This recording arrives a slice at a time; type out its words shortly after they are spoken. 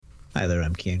Hi there,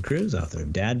 I'm Kian Cruz, author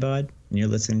of Dad Bod, and you're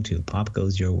listening to Pop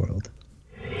Goes Your World.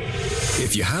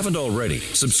 If you haven't already,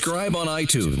 subscribe on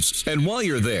iTunes. And while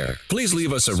you're there, please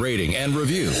leave us a rating and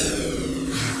review.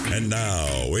 And now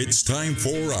it's time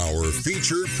for our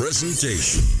feature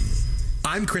presentation.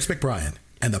 I'm Chris McBrien,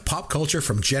 and the pop culture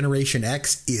from Generation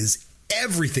X is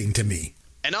everything to me.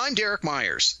 And I'm Derek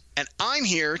Myers, and I'm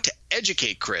here to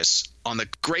educate Chris on the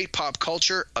great pop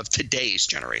culture of today's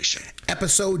generation.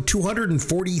 Episode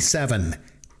 247,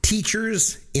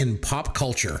 Teachers in Pop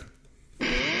Culture.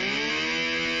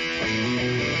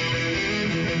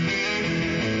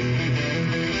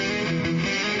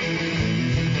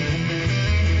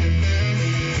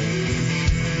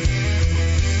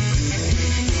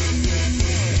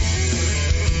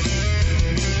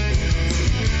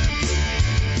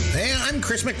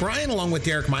 Chris McBrien along with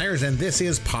Derek Myers, and this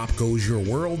is Pop Goes Your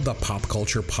World, the pop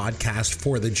culture podcast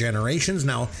for the generations.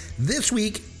 Now, this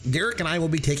week, Derek and I will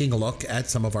be taking a look at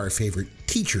some of our favorite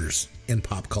teachers in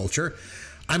pop culture.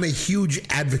 I'm a huge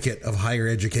advocate of higher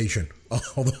education,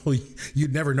 although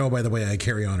you'd never know by the way I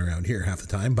carry on around here half the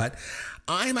time, but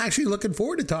I'm actually looking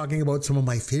forward to talking about some of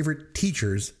my favorite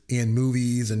teachers in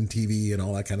movies and TV and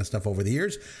all that kind of stuff over the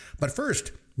years. But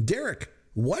first, Derek,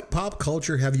 what pop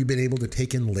culture have you been able to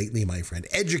take in lately, my friend?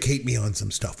 Educate me on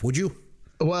some stuff, would you?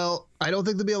 Well, I don't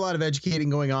think there'll be a lot of educating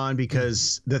going on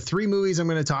because the three movies I'm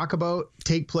going to talk about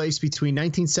take place between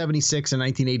 1976 and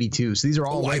 1982. So these are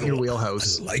all right in your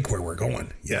wheelhouse. I like where we're going.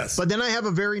 Yes. But then I have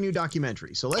a very new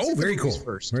documentary. So let's do the movies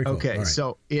first. Very cool. Okay. Right.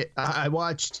 So I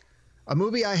watched a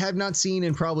movie I have not seen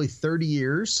in probably 30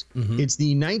 years. Mm-hmm. It's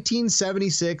the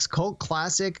 1976 cult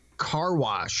classic Car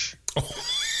Wash.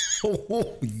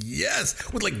 Oh,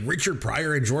 yes. With like Richard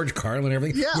Pryor and George Carlin and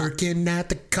everything. Yeah. Working at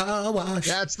the car wash.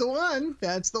 That's the one.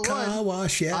 Car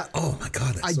wash, yeah. Oh, my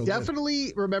God. I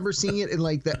definitely remember seeing it in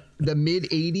like the mid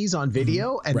 80s on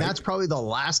video. Mm-hmm. And that's probably the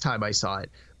last time I saw it.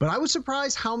 But I was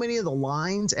surprised how many of the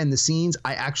lines and the scenes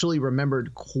I actually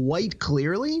remembered quite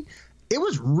clearly. It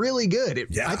was really good.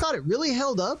 I thought it really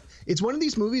held up. It's one of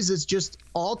these movies that's just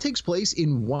all takes place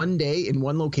in one day in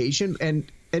one location.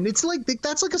 And it's like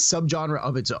that's like a subgenre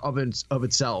of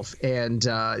itself. And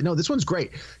no, this one's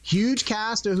great. Huge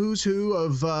cast, a who's who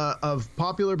of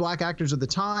popular black actors of the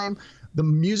time. The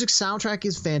music soundtrack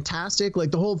is fantastic.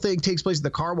 Like the whole thing takes place at the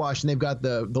car wash, and they've got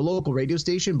the local radio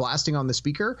station blasting on the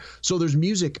speaker. So there's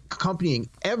music accompanying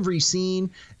every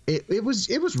scene. It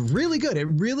was really good. It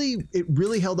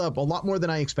really held up a lot more than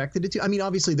I expected it to. I mean,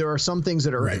 obviously there are some things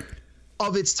that are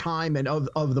of its time and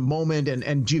of the moment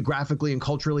and geographically and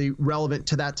culturally relevant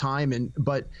to that time.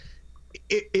 But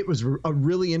it was a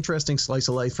really interesting slice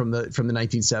of life from the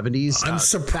 1970s. I'm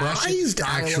surprised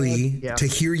actually to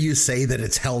hear you say that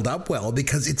it's held up well,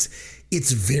 because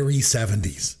it's very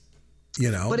 70s. You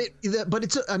know, but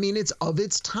it's of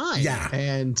its time. Yeah.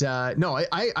 And no,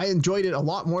 I enjoyed it a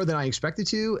lot more than I expected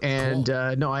to. And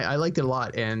cool. No, I liked it a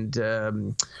lot. And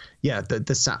yeah,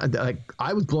 the sound, like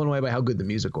I was blown away by how good the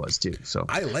music was too. So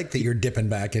I like that you're dipping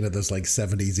back into this like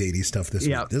 70s, 80s stuff this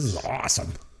week. This is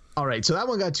awesome. All right, so that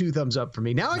one got 2 thumbs up for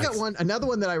me. Now I got another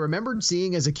one that I remembered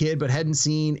seeing as a kid but hadn't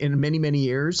seen in many, many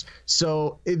years.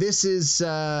 So this is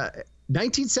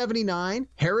 1979,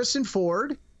 Harrison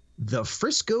Ford, The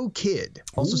Frisco Kid,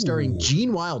 also starring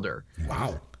Gene Wilder.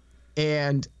 Wow.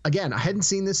 And again, I hadn't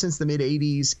seen this since the mid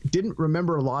 80s, didn't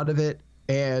remember a lot of it.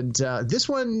 And this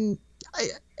one,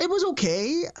 it was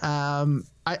okay.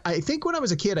 I think when I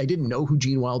was a kid, I didn't know who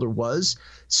Gene Wilder was,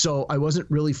 so I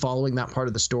wasn't really following that part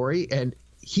of the story. And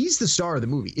he's the star of the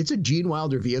movie. It's a Gene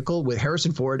Wilder vehicle with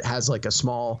Harrison Ford has like a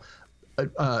small,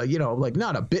 like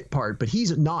not a bit part, but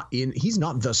he's not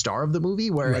the star of the movie.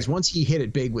 Whereas once he hit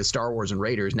it big with Star Wars and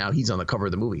Raiders, now he's on the cover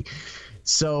of the movie.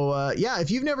 So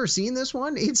if you've never seen this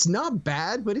one, it's not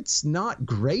bad, but it's not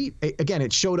great. Again,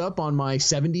 it showed up on my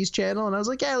 70s channel, and I was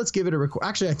like, yeah, let's give it a record.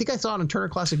 Actually, I think I saw it on Turner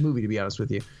Classic Movie, to be honest with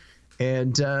you.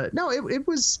 And no, it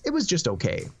was just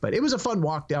okay, but it was a fun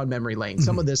walk down memory lane.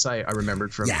 Some of this I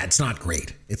remembered from. Yeah, it's not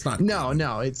great. It's not. No,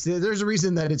 there's a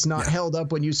reason that it's not held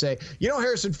up when you say,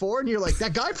 Harrison Ford, and you're like,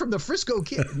 that guy from the Frisco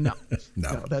Kid. No,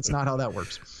 that's not how that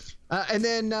works. And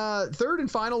then third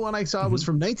and final one I saw was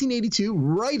from 1982,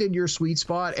 right in your sweet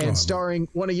spot, and starring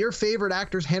one of your favorite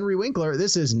actors, Henry Winkler.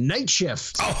 This is Night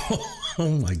Shift.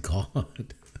 Oh my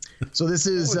God. So this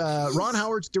is Ron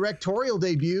Howard's directorial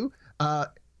debut.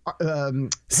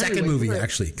 Second movie,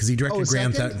 actually, because he directed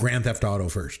Grand Theft Auto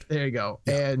first. There you go.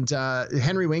 Yeah. And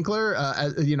Henry Winkler,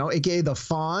 aka the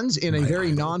Fonz, in a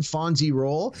very non-Fonzie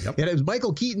role. Yep. And it was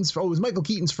Michael Keaton's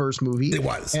first movie. It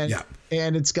was.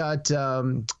 And it's got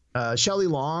Shelley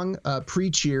Long,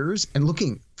 pre-Cheers, and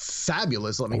looking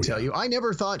fabulous, let me tell you. I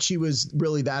never thought she was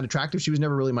really that attractive. She was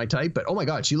never really my type, but oh my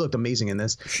God, she looked amazing in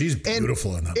this. She's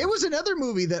beautiful in that. It was another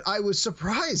movie that I was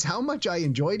surprised how much I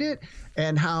enjoyed it,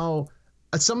 and how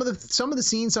some of the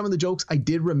scenes, some of the jokes I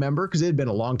did remember, because it had been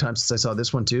a long time since I saw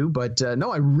this one too. But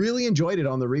no, I really enjoyed it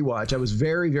on the rewatch. I was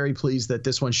very, very pleased that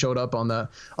this one showed up on the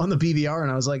BVR,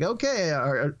 and I was like, okay,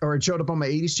 or it showed up on my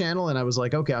 80s channel, and I was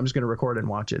like, okay, I'm just going to record it and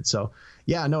watch it. So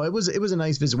yeah, no, it was a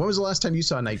nice visit. When was the last time you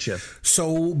saw Night Shift?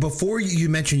 So before you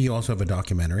mentioned you also have a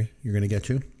documentary you're going to get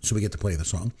to, so we get to play the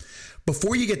song.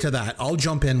 Before you get to that, I'll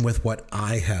jump in with what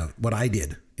I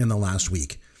did in the last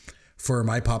week for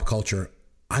my pop culture.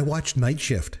 I watched Night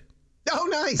Shift. Oh,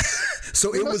 nice.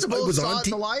 So it was on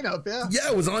the lineup.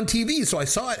 Yeah, it was on TV. So I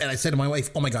saw it and I said to my wife,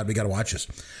 oh my God, we got to watch this.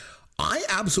 I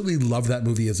absolutely loved that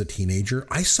movie as a teenager.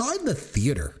 I saw it in the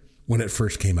theater when it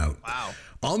first came out. Wow.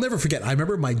 I'll never forget. I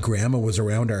remember my grandma was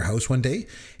around our house one day,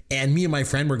 and me and my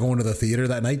friend were going to the theater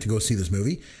that night to go see this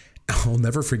movie. I'll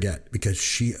never forget, because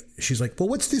she's like, well,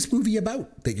 what's this movie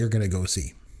about that you're going to go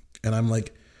see? And I'm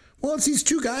like, well, it's these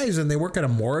two guys and they work at a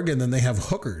morgue, and then they have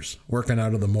hookers working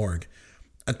out of the morgue.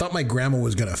 I thought my grandma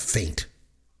was going to faint.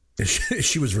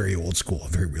 She was very old school,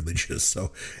 very religious.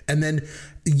 So, and then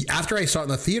after I saw it in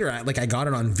the theater, I got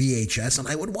it on VHS, and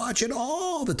I would watch it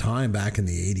all the time back in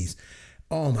the 80s.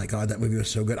 Oh my God, that movie was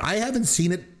so good. I haven't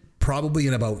seen it probably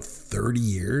in about 30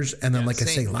 years. And then, I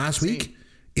say, last week,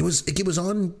 it was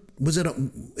on. I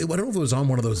don't know if it was on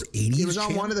one of those 80s. It was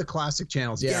on one of the classic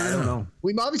channels. Yeah, I don't know.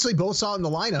 We obviously both saw it in the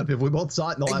lineup if we both saw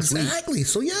it in the last week. Exactly.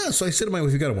 So I said to my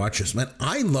wife, you got to watch this, man.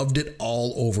 I loved it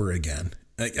all over again.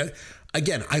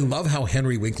 Again, I love how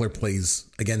Henry Winkler plays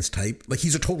against type. Like,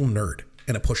 he's a total nerd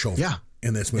and a pushover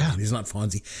in this movie. Yeah. He's not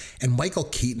Fonzie. And Michael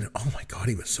Keaton, oh my God,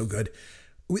 he was so good.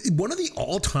 One of the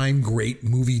all-time great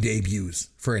movie debuts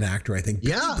for an actor, I think.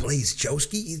 Yeah. Billy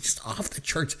Blazkowski, he's just off the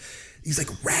charts. He's like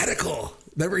radical.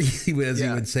 Remember he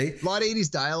would say. A lot of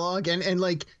 80s dialogue, and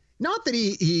like, not that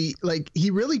he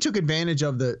really took advantage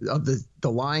of the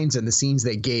lines and the scenes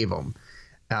they gave him.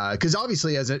 Because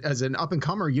obviously, as an up and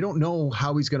comer, you don't know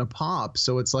how he's going to pop.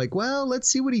 So it's like, well, let's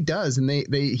see what he does. And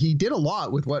he did a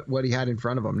lot with what he had in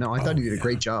front of him. No, I thought he did a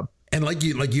great job. And like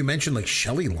you mentioned, like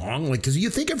Shelley Long, like, because you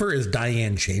think of her as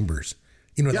Diane Chambers,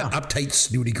 that uptight,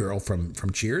 snooty girl from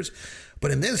Cheers.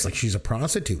 But in this, like, she's a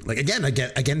prostitute, like, again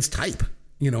against type,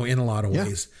 in a lot of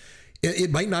ways.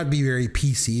 It might not be very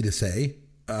PC to say,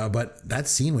 but that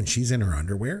scene when she's in her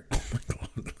underwear, oh my God,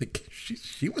 like,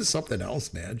 she was something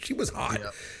else, man. She was hot.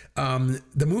 Yeah.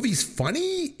 The movie's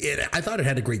funny. I thought it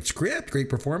had a great script, great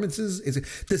performances.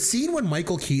 The scene when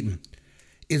Michael Keaton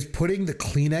is putting the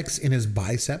Kleenex in his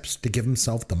biceps to give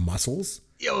himself the muscles.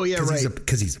 Oh, yeah, right.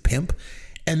 Because he's a pimp.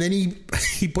 And then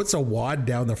he puts a wad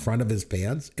down the front of his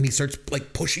pants and he starts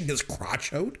like pushing his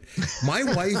crotch out. My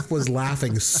wife was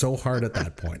laughing so hard at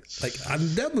that point. Like,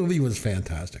 that movie was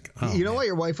fantastic. Oh, you know why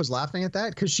your wife was laughing at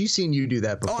that? Because she's seen you do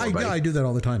that before. I do that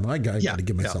all the time. I got to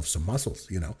give myself some muscles,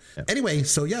 Yeah. Anyway,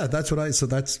 so that's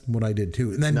what I did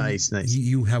too. And then nice.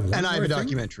 You have one. And I have a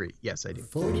documentary. Yes, I do.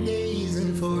 40 days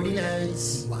and 40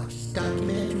 nights. Watch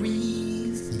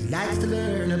documentaries. He likes to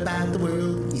learn about the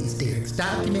world. It's Derek's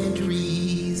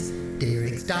Documentaries.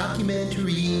 Derek's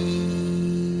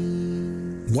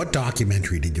Documentaries. What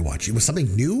documentary did you watch? It was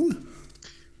something new?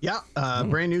 Yeah,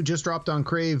 brand new, just dropped on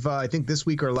Crave, I think this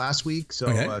week or last week.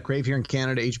 So Crave here in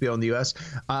Canada, HBO in the US.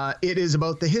 It is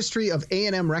about the history of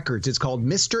A&M Records. It's called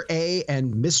Mr. A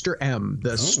and Mr. M,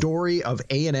 the story of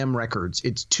A&M Records.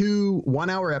 It's 2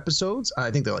 1-hour episodes. I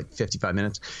think they're like 55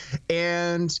 minutes.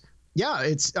 And yeah,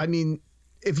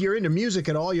 if you're into music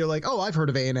at all, you're like, oh, I've heard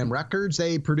of A&M Records.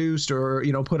 They produced or,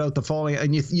 put out the following.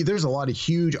 And there's a lot of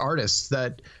huge artists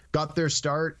that got their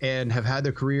start and have had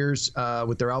their careers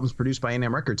with their albums produced by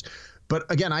A&M Records. But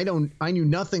again, I knew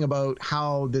nothing about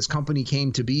how this company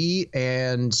came to be.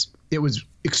 And it was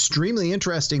extremely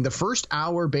interesting. The first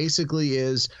hour basically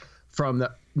is from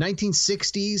the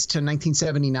 1960s to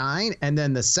 1979, and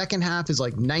then the second half is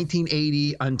like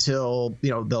 1980 until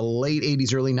the late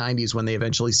 80s, early 90s when they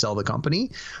eventually sell the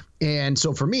company. And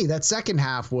so for me, that second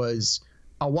half was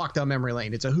a walk down memory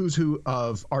lane. It's a who's who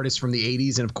of artists from the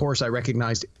 80s, and of course I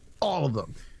recognized all of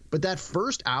them. But that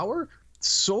first hour,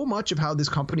 so much of how this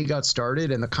company got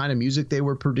started and the kind of music they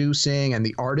were producing and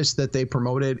the artists that they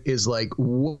promoted is like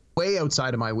way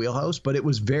outside of my wheelhouse, but it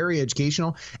was very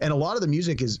educational. And a lot of the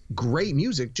music is great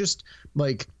music, just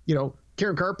like,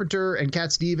 Karen Carpenter and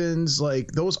Cat Stevens,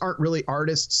 like those aren't really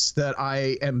artists that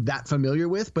I am that familiar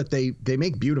with, but they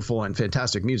make beautiful and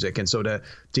fantastic music. And so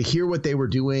to hear what they were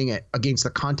doing against the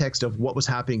context of what was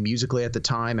happening musically at the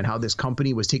time and how this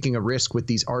company was taking a risk with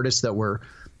these artists that were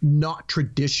not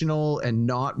traditional and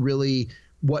not really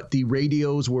what the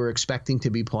radios were expecting to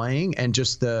be playing, and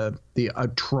just a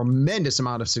tremendous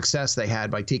amount of success they had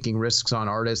by taking risks on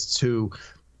artists who,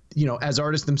 you know, as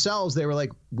artists themselves, they were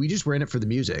like, we just were in it for the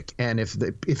music, and if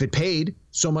it paid,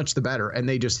 so much the better. And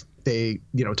they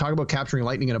you know, talk about capturing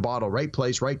lightning in a bottle, right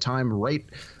place, right time, right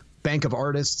bank of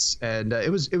artists, and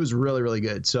it was really, really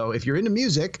good. So if you're into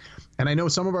music, and I know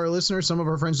some of our listeners, some of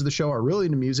our friends of the show are really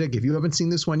into music, if you haven't seen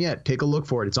this one yet, take a look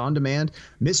for it. It's on demand.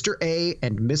 Mr. A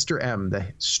and Mr. M, the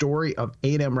story of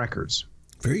A&M Records.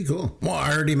 Very cool. Well,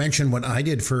 I already mentioned what I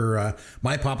did for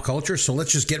my pop culture, so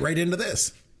let's just get right into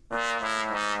this.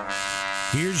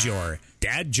 Here's your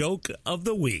dad joke of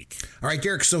the week. All right,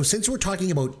 Derek, so since we're talking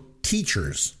about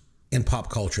teachers in pop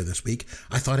culture this week,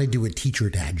 I thought I'd do a teacher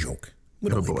dad joke.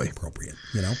 Would only be appropriate,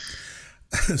 you know?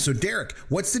 So, Derek,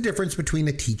 what's the difference between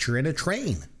a teacher and a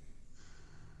train?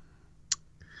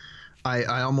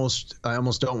 I almost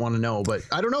don't want to know, but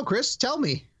I don't know, Chris. Tell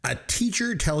me. A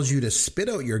teacher tells you to spit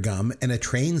out your gum, and a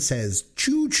train says,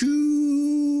 choo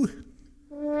choo.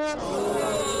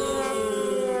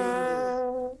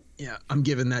 Yeah, I'm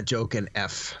giving that joke an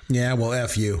F. Yeah, well,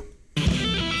 F you.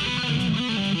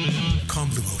 Calm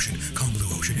blue ocean, calm blue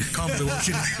ocean, calm blue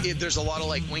ocean. There's a lot of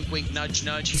like wink, wink, nudge,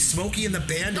 nudge. Smokey and the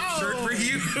Bandit shirt for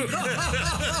you.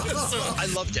 I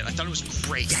loved it. I thought it was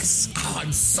great. Yes. Oh,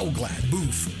 I'm so glad.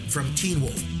 Boof from Teen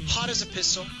Wolf. Hot as a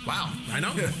pistol. Wow, I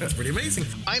know. That's pretty amazing.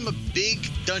 I'm a big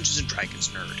Dungeons and Dragons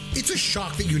nerd. It's a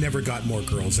shock that you never got more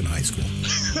girls in high school.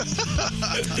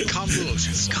 Calm blue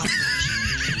ocean. Calm blue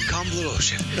ocean. Calm blue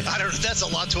ocean. I don't know. That's a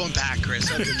lot to unpack, Chris.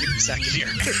 Okay, give me a second here.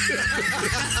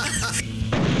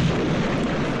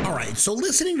 All right, so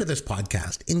listening to this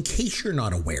podcast, in case you're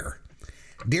not aware,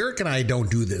 Derek and I don't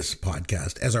do this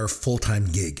podcast as our full-time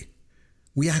gig.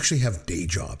 We actually have day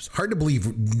jobs. Hard to believe,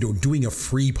 you know, doing a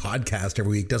free podcast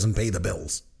every week doesn't pay the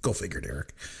bills. Go figure,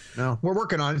 Derek. No, we're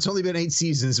working on it. It's only been 8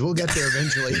 seasons. We'll get there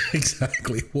eventually.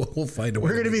 Exactly. We'll find a way.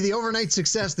 We're going to be the overnight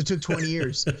success that took 20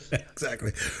 years.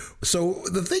 Exactly. So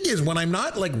the thing is, when I'm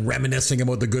not like reminiscing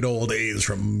about the good old days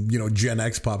from, you know, Gen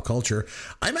X pop culture,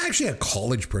 I'm actually a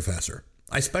college professor.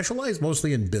 I specialize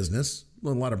mostly in business, a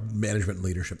lot of management and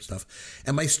leadership stuff.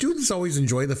 And my students always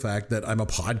enjoy the fact that I'm a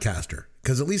podcaster,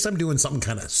 because at least I'm doing something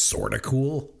kind of sort of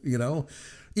cool, you know,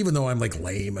 even though I'm like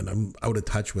lame and I'm out of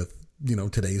touch with, you know,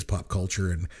 today's pop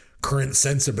culture and current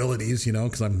sensibilities, you know,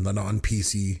 because I'm the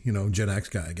non-PC, you know, Gen X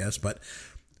guy, I guess. But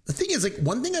the thing is, like,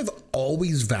 one thing I've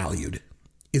always valued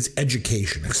is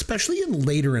education, especially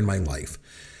later in my life,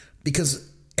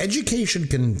 because education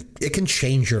can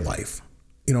change your life.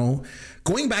 You know,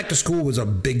 going back to school was a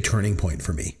big turning point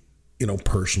for me, you know,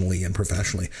 personally and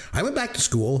professionally. I went back to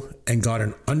school and got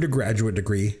an undergraduate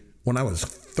degree when I was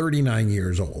 39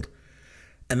 years old.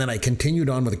 And then I continued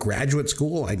on with graduate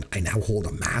school. I now hold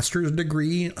a master's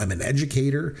degree. I'm an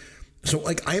educator. So,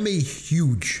 like, I'm a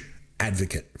huge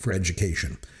advocate for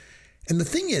education. And the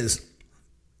thing is,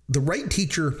 the right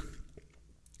teacher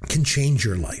can change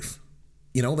your life.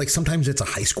 You know, like sometimes it's a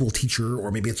high school teacher,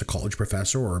 or maybe it's a college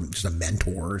professor, or just a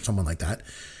mentor or someone like that.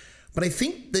 But I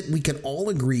think that we can all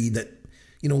agree that,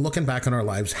 you know, looking back on our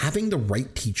lives, having the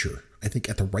right teacher, I think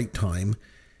at the right time,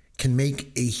 can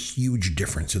make a huge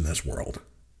difference in this world.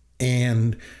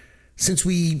 And since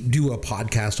we do a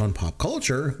podcast on pop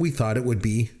culture, we thought it would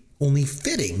be only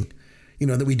fitting, you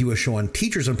know, that we do a show on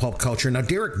teachers and pop culture. Now,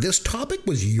 Derek, this topic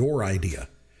was your idea.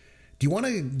 Do you want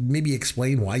to maybe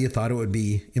explain why you thought it would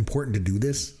be important to do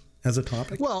this as a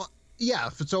topic? Well, yeah.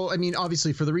 So, I mean,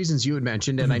 obviously for the reasons you had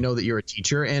mentioned, and I know that you're a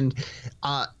teacher, and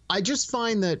I just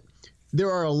find that there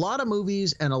are a lot of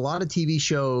movies and a lot of TV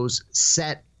shows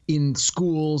set in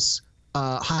schools,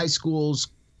 high schools,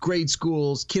 grade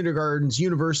schools, kindergartens,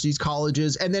 universities,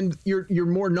 colleges, and then your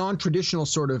more non-traditional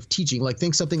sort of teaching. Like,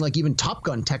 think something like even Top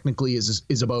Gun technically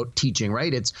is about teaching,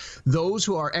 right? It's those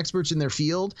who are experts in their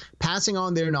field passing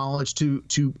on their knowledge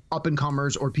to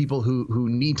up-and-comers or people who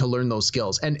need to learn those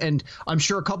skills. And I'm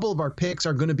sure a couple of our picks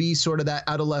are going to be sort of that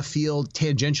out of left field,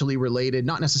 tangentially related.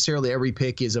 Not necessarily every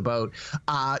pick is about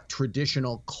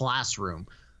traditional classroom,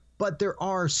 but there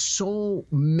are so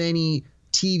many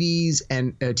TVs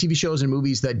and TV shows and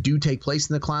movies that do take place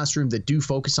in the classroom, that do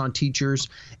focus on teachers.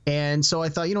 And so I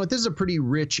thought, you know what, this is a pretty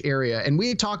rich area. And we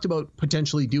had talked about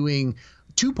potentially doing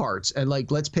 2 parts, and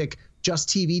like, let's pick just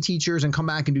TV teachers and come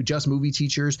back and do just movie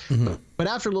teachers. Mm-hmm. But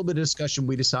after a little bit of discussion,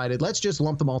 we decided let's just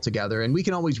lump them all together, and we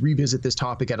can always revisit this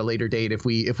topic at a later date if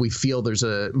we feel there's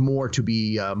a more to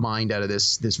be mined out of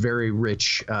this very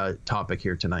rich topic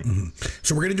here tonight. Mm-hmm.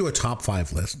 So we're going to do a top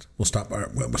 5 list. We'll start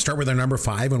with our number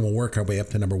 5, and we'll work our way up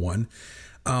to number 1.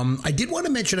 I did want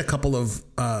to mention a couple of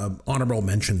honorable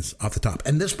mentions off the top,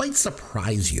 and this might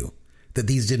surprise you that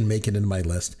these didn't make it into my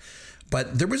list.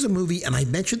 But there was a movie, and I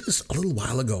mentioned this a little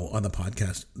while ago on the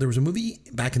podcast. There was a movie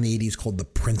back in the 80s called The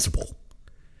Principal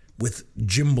with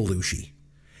Jim Belushi.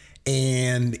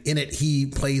 And in it, he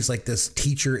plays like this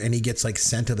teacher, and he gets like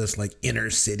sent to this like inner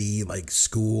city like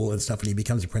school and stuff, and he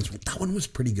becomes a principal. That one was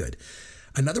pretty good.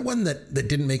 Another one that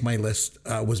didn't make my list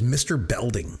was Mr.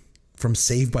 Belding from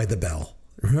Saved by the Bell.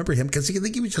 Remember him? Because I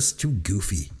think he was just too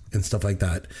goofy and stuff like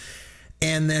that.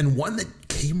 And then one that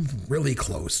came really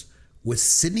close was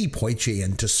Sidney Poitier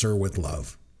in To Sir with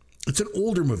Love. It's an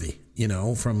older movie, you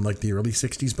know, from like the early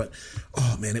 60s, but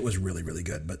oh man, it was really, really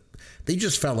good. But they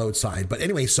just fell outside. But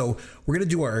anyway, so we're going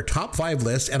to do our top 5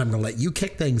 list, and I'm going to let you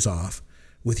kick things off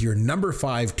with your number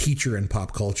 5 teacher in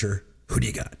pop culture. Who do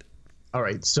you got? All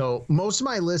right. So most of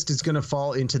my list is going to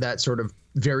fall into that sort of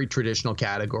very traditional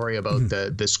category about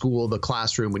the school, the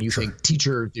classroom. When you think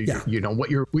teacher, you know, what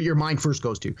your mind first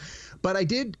goes to. But I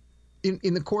did,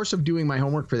 in the course of doing my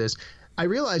homework for this, I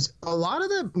realized a lot of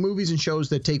the movies and shows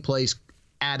that take place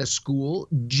at a school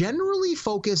generally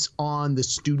focus on the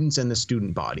students and the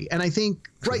student body. And I think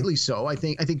rightly so. I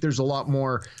think there's a lot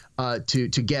more to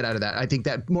get out of that. I think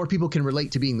that more people can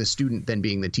relate to being the student than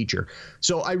being the teacher.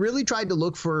 So I really tried to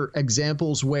look for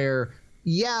examples where,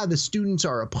 yeah, the students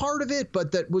are a part of it,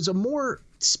 but that was a more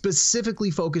specifically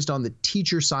focused on the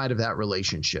teacher side of that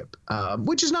relationship,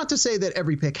 which is not to say that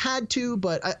every pick had to,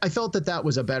 but I felt that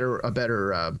was a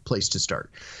better place to start.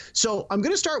 So I'm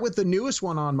going to start with the newest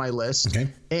one on my list,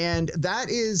 and that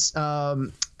is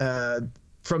from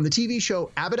the TV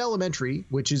show Abbott Elementary,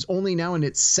 which is only now in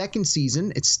its 2nd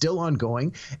season. It's still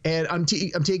ongoing, and I'm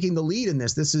taking the lead in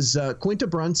this. This is Quinta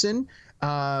Brunson,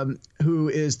 who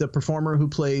is the performer who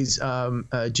plays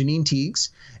Janine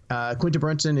Teagues. Quinta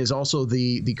Brunson is also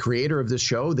the creator of this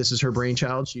show. This is her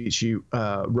brainchild. She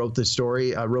wrote the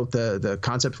story, wrote the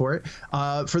concept for it.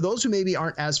 For those who maybe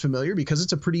aren't as familiar, because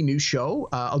it's a pretty new show,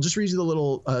 I'll just read you the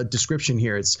little description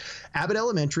here. It's Abbott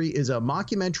Elementary is a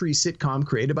mockumentary sitcom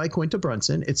created by Quinta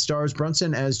Brunson. It stars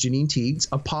Brunson as Janine Teagues,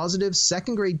 a positive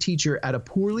 2nd grade teacher at a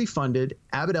poorly funded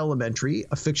Abbott Elementary,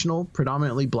 a fictional,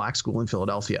 predominantly black school in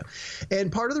Philadelphia.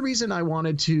 And part of the reason I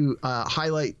wanted to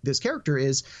highlight this character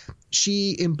is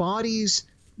she embodies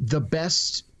the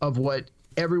best of what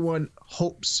everyone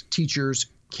hopes teachers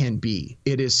can be.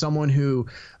 It is someone who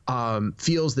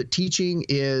feels that teaching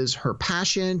is her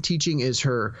passion. Teaching is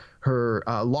her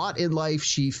lot in life.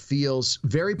 She feels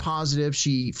very positive.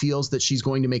 She feels that she's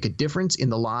going to make a difference in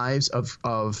the lives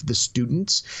of the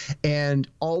students, and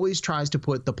always tries to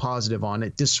put the positive on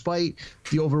it, despite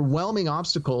the overwhelming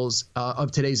obstacles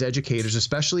of today's educators,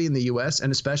 especially in the U.S.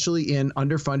 and especially in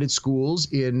underfunded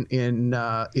schools in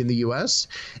the U.S.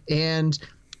 And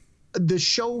the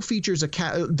show features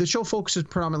the show focuses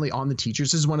predominantly on the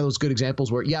teachers. This is one of those good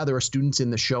examples where, yeah, there are students in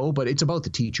the show, but it's about the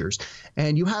teachers.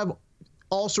 And you have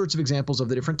all sorts of examples of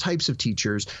the different types of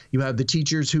teachers. You have the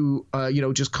teachers who,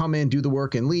 just come in, do the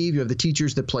work and leave. You have the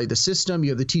teachers that play the system.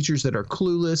 You have the teachers that are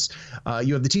clueless.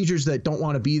 You have the teachers that don't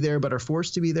want to be there but are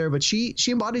forced to be there. But she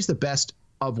embodies the best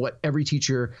of what every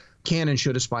teacher can and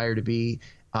should aspire to be.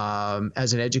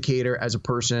 As an educator, as a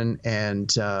person.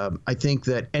 And I think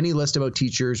that any list about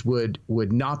teachers would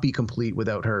not be complete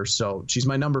without her. So she's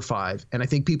my number 5. And I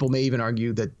think people may even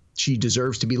argue that she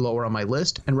deserves to be lower on my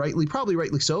list, and probably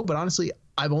rightly so. But honestly,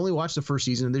 I've only watched the 1st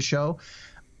season of this show,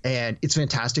 and it's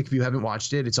fantastic. If you haven't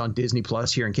watched it, it's on Disney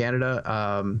Plus here in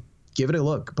Canada. Give it a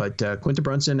look. But Quinta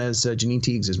Brunson as Janine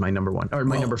Teagues is my number 1, or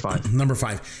my number 5. Number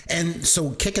 5. And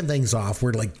so kicking things off,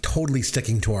 we're like totally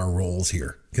sticking to our roles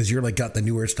here, because you're like got the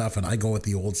newer stuff and I go with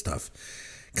the old stuff,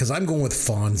 because I'm going with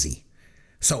Fonzie.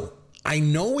 So I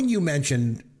know when you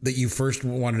mentioned that you first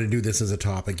wanted to do this as a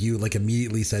topic, you like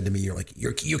immediately said to me, you're like,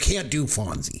 you can't do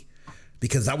Fonzie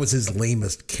because that was his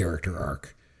lamest character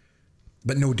arc.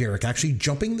 But no, Derek, actually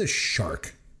Jumping the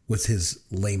Shark was his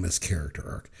lamest character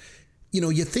arc. You know,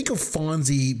 you think of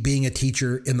Fonzie being a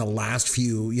teacher in the last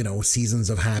few, seasons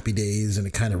of Happy Days, and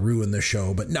it kind of ruined the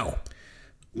show. But no,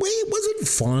 it wasn't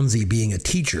Fonzie being a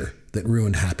teacher that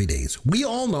ruined Happy Days. We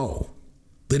all know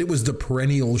that it was the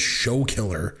perennial show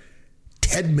killer,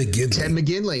 Ted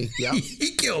McGinley. Yeah.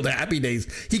 He killed Happy Days.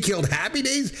 He killed Happy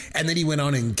Days, and then he went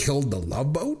on and killed The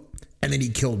Love Boat, and then he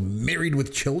killed Married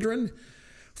with Children.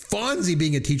 Fonzie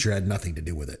being a teacher had nothing to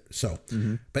do with it. So,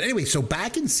 But anyway, so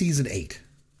back in season 8,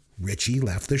 Richie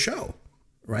left the show,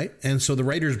 right? And so the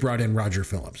writers brought in Roger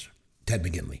Phillips, Ted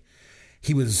McGinley.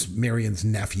 He was Marion's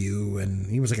nephew, and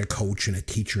he was like a coach and a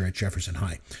teacher at Jefferson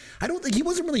High. I don't think he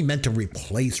wasn't really meant to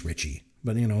replace Richie,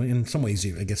 but in some ways,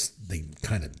 I guess they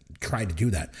kind of tried to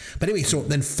do that. But anyway, so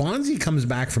then Fonzie comes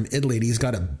back from Italy, and he's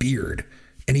got a beard,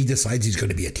 and he decides he's going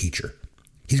to be a teacher.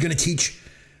 He's going to teach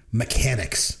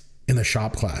mechanics in the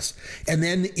shop class. And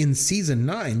then in season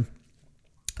 9,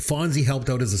 Fonzie helped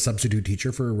out as a substitute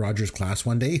teacher for Roger's class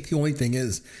one day. The only thing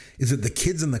is that the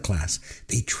kids in the class,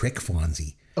 they trick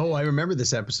Fonzie. Oh, I remember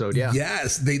this episode. Yeah.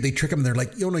 Yes. They trick him. They're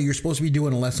like, no, you're supposed to be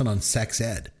doing a lesson on sex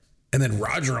ed. And then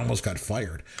Roger almost got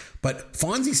fired. But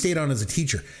Fonzie stayed on as a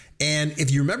teacher. And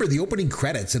if you remember, the opening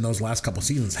credits in those last couple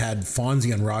seasons had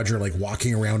Fonzie and Roger like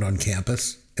walking around on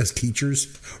campus as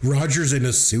teachers. Roger's in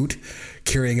a suit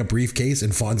carrying a briefcase,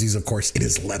 and Fonzie's, of course, in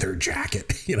his leather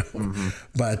jacket, you know. Mm-hmm.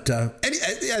 But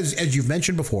as you've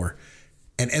mentioned before,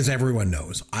 and as everyone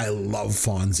knows, I love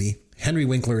Fonzie. Henry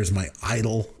Winkler is my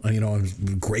idol. You know,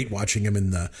 I'm great watching him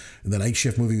in the Night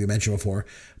Shift movie we mentioned before.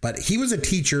 But he was a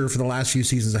teacher for the last few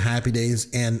seasons of Happy Days,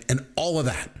 and all of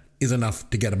that is enough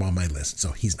to get him on my list.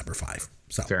 So he's number 5.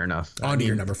 So fair enough. On to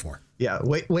your number 4. Yeah,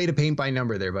 way to paint by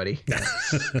number there, buddy.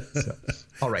 So,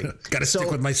 all right. Got to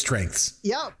stick with my strengths.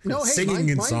 Yeah. No, hey,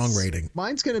 singing and songwriting.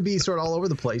 Mine's going to be sort of all over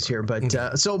the place here.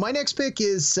 But so my next pick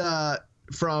is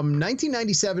from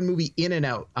 1997 movie In and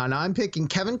Out. And I'm picking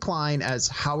Kevin Kline as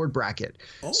Howard Brackett.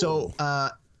 Oh. So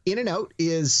In and Out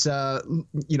is,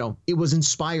 it was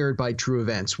inspired by true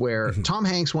events where Tom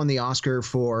Hanks won the Oscar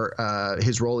for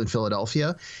his role in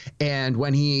Philadelphia. And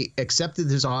when he accepted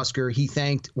his Oscar, he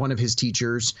thanked one of his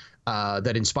teachers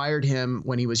that inspired him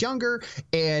when he was younger.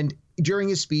 And during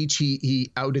his speech,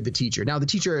 he outed the teacher. Now, the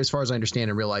teacher, as far as I understand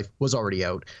in real life, was already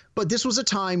out. But this was a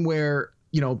time where,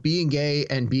 being gay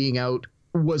and being out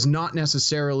was not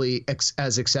necessarily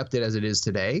as accepted as it is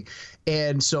today.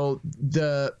 And so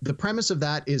the premise of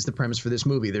that is the premise for this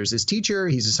movie. There's this teacher.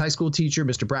 He's this high school teacher,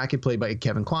 Mr. Brackett, played by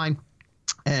Kevin Kline.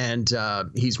 And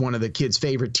he's one of the kids'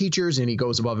 favorite teachers, and he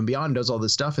goes above and beyond and does all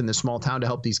this stuff in this small town to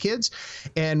help these kids.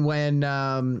 And when,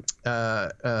 oh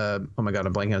my God,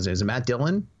 I'm blanking on his name. Is it Matt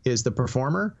Dillon is the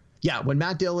performer? Yeah, when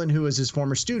Matt Dillon, who is his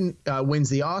former student, wins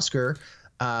the Oscar,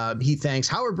 he thanks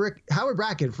Howard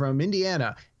Brackett from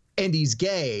Indiana, and he's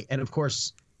gay. And of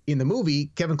course, in the movie,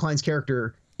 Kevin Kline's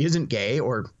character isn't gay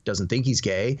or doesn't think he's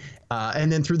gay.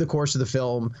 And then through the course of the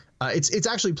film, it's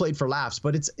actually played for laughs,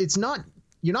 but it's not.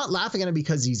 You're not laughing at him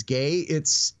because he's gay.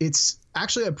 It's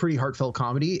actually a pretty heartfelt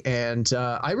comedy, and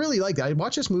I really liked it. I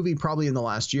watched this movie probably in the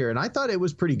last year, and I thought it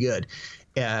was pretty good.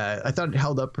 I thought it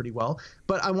held up pretty well.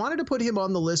 But I wanted to put him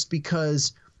on the list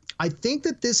because I think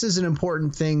that this is an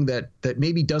important thing that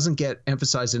maybe doesn't get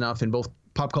emphasized enough in both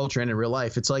pop culture and in real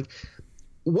life. It's like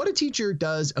what a teacher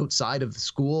does outside of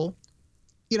school.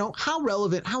 How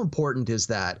relevant, how important is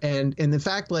that? And the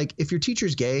fact, like, if your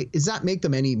teacher's gay, does that make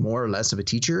them any more or less of a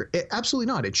teacher? Absolutely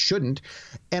not. It shouldn't.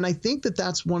 And I think that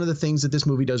that's one of the things that this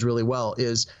movie does really well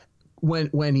is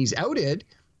when he's outed,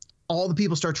 all the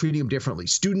people start treating him differently.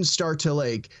 Students start to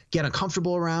like get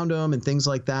uncomfortable around him and things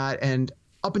like that. And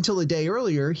up until a day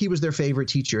earlier, he was their favorite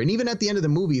teacher. And even at the end of the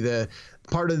movie, the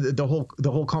part of the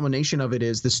whole culmination of it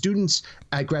is the students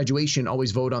at graduation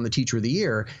always vote on the teacher of the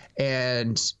year,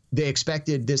 and they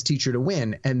expected this teacher to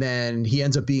win, and then he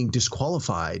ends up being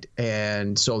disqualified.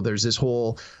 And so there's this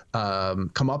whole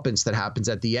comeuppance that happens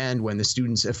at the end when the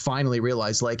students have finally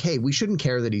realized, like, hey, we shouldn't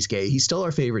care that he's gay. He's still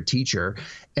our favorite teacher.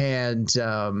 And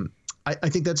I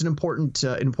think that's an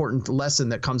important lesson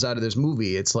that comes out of this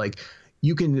movie. It's like,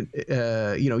 you can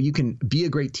be a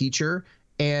great teacher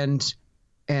and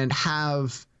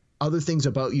have other things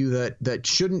about you that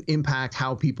shouldn't impact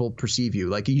how people perceive you.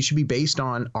 Like, you should be based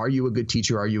on, are you a good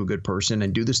teacher? Are you a good person?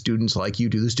 And do the students like you?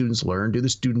 Do the students learn? Do the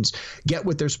students get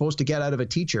what they're supposed to get out of a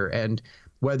teacher? And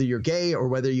whether you're gay or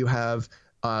whether you have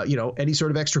any sort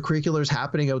of extracurriculars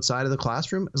happening outside of the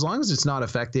classroom, as long as it's not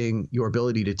affecting your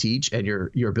ability to teach and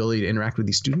your ability to interact with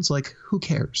these students, like, who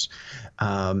cares?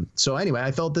 So anyway,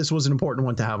 I felt this was an important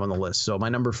one to have on the list. So my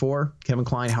number 4, Kevin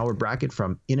Kline, Howard Brackett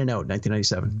from In and Out,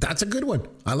 1997. That's a good one.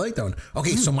 I like that one.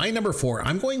 Okay, so my number 4,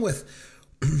 I'm going with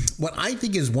what I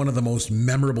think is one of the most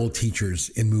memorable teachers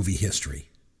in movie history.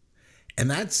 And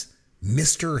that's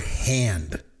Mr.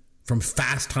 Hand from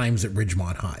Fast Times at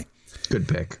Ridgemont High. Good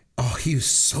pick. Oh, he was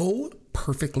so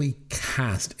perfectly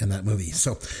cast in that movie.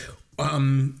 So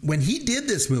when he did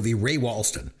this movie, Ray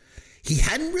Walston, he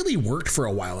hadn't really worked for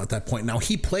a while at that point. Now,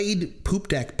 he played Poop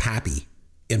Deck Pappy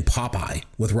in Popeye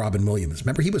with Robin Williams.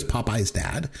 Remember, he was Popeye's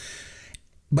dad.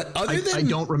 But I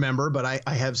don't remember, but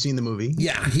I have seen the movie.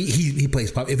 Yeah, he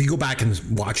plays Popeye. If you go back and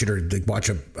watch it or watch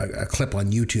a clip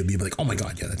on YouTube, you'll be like, oh my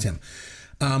God, yeah, that's him.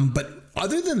 But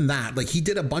other than that, like, he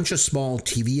did a bunch of small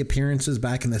TV appearances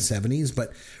back in the 70s,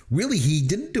 but really he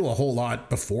didn't do a whole lot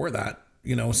before that,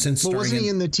 since. Well, wasn't he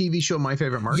in the TV show My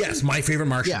Favorite Martian? Yes, My Favorite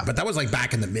Martian. Yeah. But that was like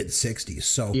back in the mid 60s.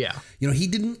 So, yeah, he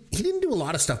didn't do a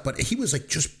lot of stuff, but he was like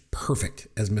just perfect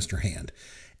as Mr. Hand.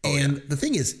 And the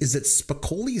thing is that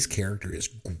Spicoli's character is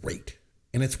great.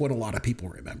 And it's what a lot of people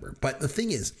remember. But the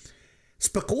thing is,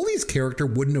 Spicoli's character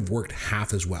wouldn't have worked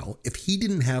half as well if he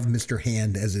didn't have Mr.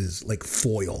 Hand as his like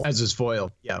foil. As his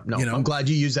foil. Yeah. No, I'm glad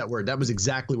you used that word. That was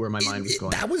exactly where my mind was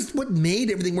going. That was what made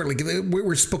everything work. Like where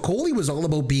Spicoli was all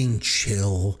about being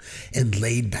chill and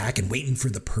laid back and waiting for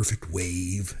the perfect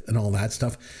wave and all that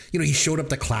stuff. You know, he showed up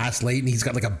to class late and he's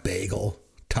got like a bagel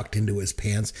tucked into his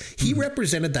pants. He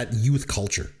represented that youth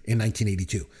culture in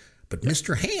 1982. But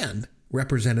Mr. Hand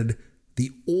represented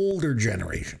the older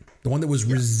generation, the one that was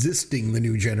resisting the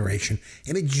new generation.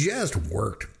 And it just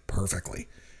worked perfectly.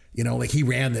 You know, like he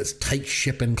ran this tight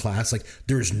ship in class. Like,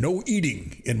 there's no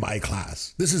eating in my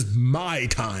class. This is my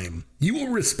time. You will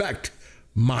respect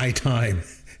my time.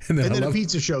 And then a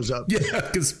pizza shows up. Yeah,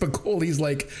 because Spicoli's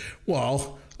like,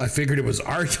 well, I figured it was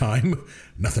our time.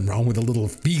 Nothing wrong with a little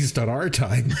feast on our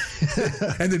time.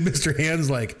 And then Mr. Hand's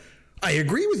like, I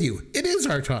agree with you. It is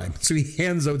our time. So he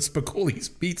hands out Spicoli's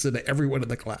pizza to everyone in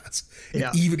the class. And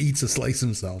even eats a slice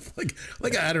himself.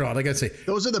 Like I don't know. Like I say,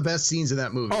 those are the best scenes of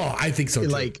that movie. Oh, I think so too.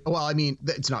 Like, well, I mean,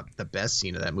 it's not the best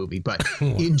scene of that movie, but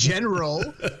in general,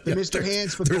 the Mr. Hand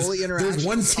Spicoli interaction. There's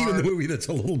one scene in the movie that's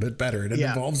a little bit better, and it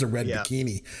involves a red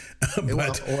bikini.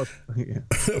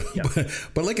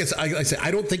 But like I say, I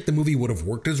don't think the movie would have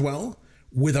worked as well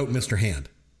without Mr. Hand.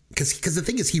 Because the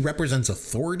thing is, he represents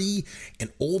authority and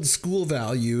old school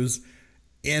values.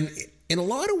 And in a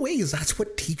lot of ways, that's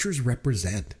what teachers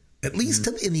represent, at least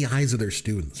in the eyes of their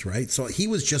students, right? So he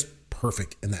was just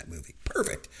perfect in that movie.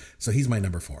 Perfect. So he's my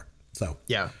number 4. So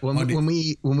yeah, when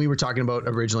we were talking about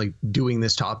originally doing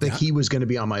this topic, he was going to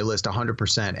be on my list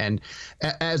 100%. And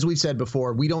as we've said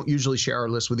before, we don't usually share our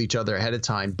list with each other ahead of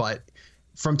time, but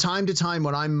from time to time,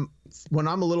 when I'm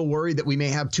a little worried that we may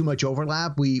have too much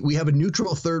overlap, we have a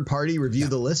neutral third party review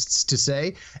the lists to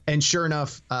say. And sure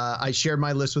enough, I shared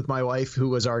my list with my wife, who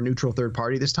was our neutral third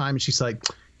party this time. And she's like,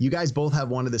 you guys both have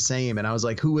one of the same. And I was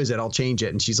like, who is it? I'll change it.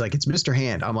 And she's like, it's Mr.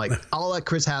 Hand. I'm like, I'll let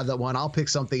Chris have that one. I'll pick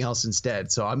something else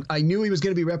instead. So I knew he was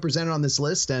going to be represented on this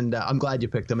list, and I'm glad you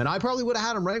picked him. And I probably would have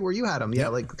had him right where you had him. Yeah,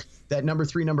 like that number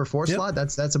 3, number 4 slot.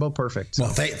 That's about perfect. So.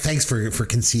 Well, thanks for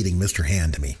conceding Mr.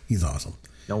 Hand to me. He's awesome.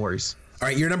 No worries. All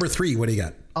right, you're number 3. What do you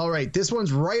got? All right, this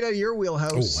one's right out of your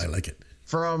wheelhouse. Oh, I like it.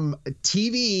 From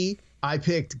TV, I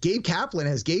picked Gabe Kaplan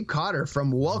as Gabe Cotter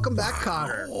from Welcome Back,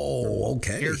 Kotter. Oh,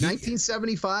 okay. Here's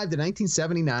 1975 to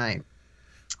 1979.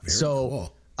 Very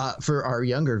cool. For our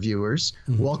younger viewers,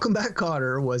 Welcome Back,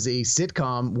 Kotter was a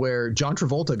sitcom where John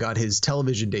Travolta got his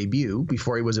television debut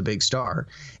before he was a big star.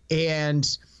 And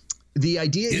the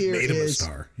idea here is... It made him a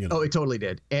star. You know? Oh, it totally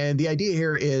did. And the idea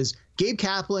here is... Gabe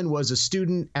Kaplan was a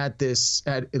student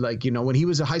when he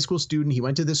was a high school student, he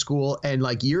went to this school, and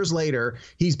like years later,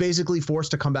 he's basically forced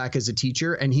to come back as a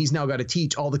teacher, and he's now got to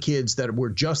teach all the kids that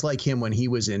were just like him when he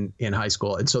was in high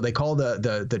school. And so they call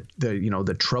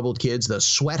the troubled kids the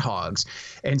sweat hogs.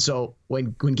 And so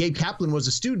when Gabe Kaplan was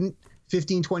a student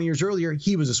 15, 20 years earlier,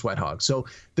 he was a sweat hog. So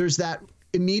there's that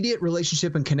immediate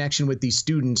relationship and connection with these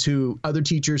students who other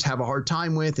teachers have a hard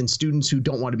time with, and students who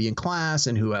don't want to be in class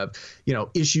and who have,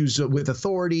 issues with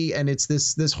authority. And it's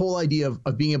this whole idea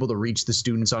of being able to reach the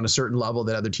students on a certain level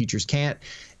that other teachers can't.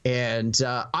 And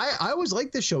I always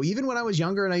liked this show, even when I was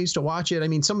younger and I used to watch it. I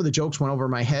mean, some of the jokes went over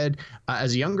my head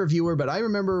as a younger viewer, but I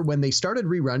remember when they started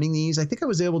rerunning these, I think I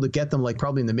was able to get them like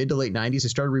probably in the mid to late 90s. I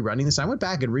started rerunning this. I went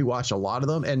back and rewatched a lot of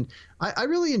them, and I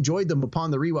really enjoyed them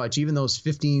upon the rewatch, even those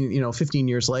 15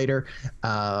 years later.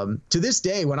 To this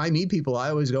day, when I meet people, I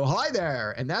always go, hi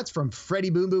there. And that's from Freddie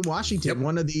Boom Boom Washington,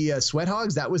 one of the sweat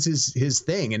hogs. That was his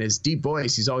thing, and his deep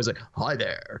voice. He's always like, hi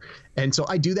there. And so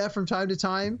I do that from time to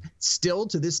time. Still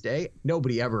to this day,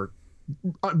 nobody ever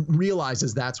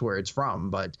realizes that's where it's from.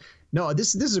 But no,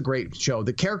 this is a great show.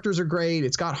 The characters are great.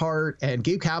 It's got heart. And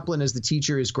Gabe Kaplan as the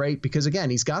teacher is great because, again,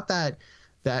 he's got that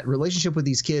relationship with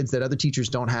these kids that other teachers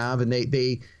don't have. And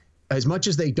they as much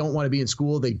as they don't want to be in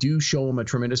school, they do show him a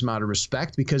tremendous amount of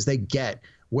respect because they get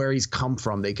where he's come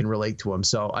from. They can relate to him.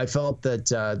 So I felt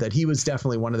that he was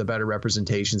definitely one of the better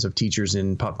representations of teachers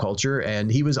in pop culture. And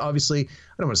he was obviously, I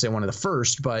don't want to say one of the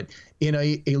first, but in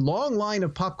a long line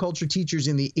of pop culture teachers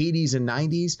in the 80s and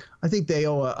 90s, I think they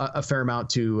owe a fair amount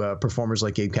to performers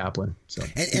like Gabe Kaplan. So,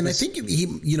 and I think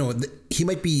he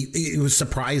might be, it was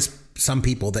surprised some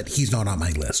people that he's not on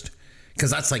my list. Because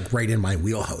that's like right in my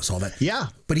wheelhouse, all that. Yeah.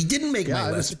 But he didn't make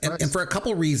my list. And for a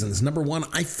couple of reasons. Number one,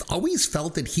 I always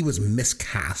felt that he was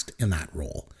miscast in that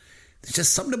role. It's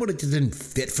just something about it that didn't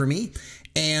fit for me.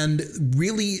 And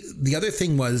really, the other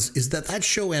thing is that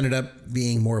show ended up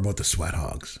being more about the Sweat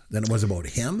Hogs than it was about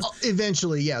him.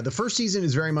 Eventually, yeah. The first season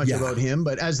is very much about him,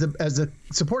 but as the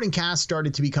supporting cast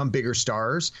started to become bigger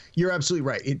stars, you're absolutely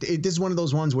right. This is one of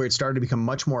those ones where it started to become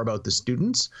much more about the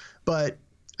students. But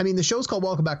I mean, the show's called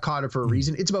Welcome Back, Kotter for a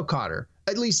reason. It's about Kotter,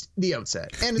 at least the outset.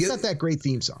 And it's not that great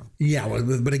theme song. Yeah,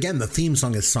 but again, the theme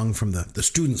song is sung from the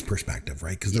students' perspective,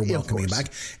 right? Because they're welcoming back.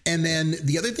 And then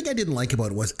the other thing I didn't like about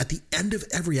it was at the end of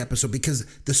every episode, because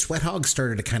the Sweat Hogs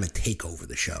started to kind of take over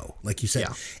the show, like you said.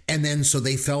 Yeah. And then so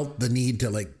they felt the need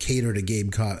to like cater to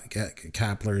Gabe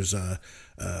Kapler's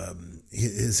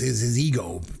his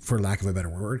ego, for lack of a better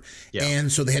word. Yeah.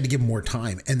 And so they had to give him more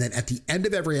time. And then at the end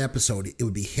of every episode, it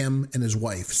would be him and his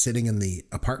wife sitting in the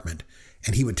apartment,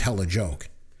 and he would tell a joke.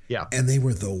 Yeah. And they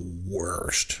were the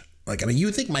worst. Like, I mean,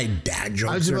 you think my dad jokes are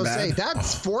bad? I was going to say, that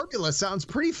formula sounds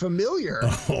pretty familiar.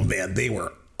 Oh, man, they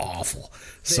were awful.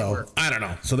 I don't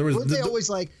know. So there was... They always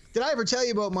like, did I ever tell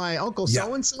you about my uncle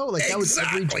so-and-so? Like, that was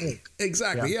every joke.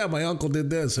 Exactly. Yeah, my uncle did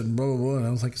this and blah, blah, blah. And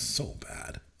I was like, so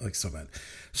bad. Like, so bad.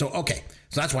 So, okay.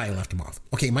 So that's why I left him off.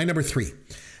 Okay, my number 3.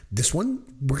 This one,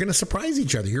 we're going to surprise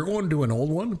each other. You're going to an old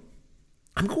one.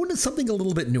 I'm going to something a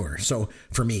little bit newer. So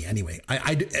for me, anyway,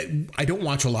 I don't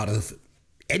watch a lot of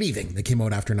anything that came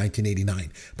out after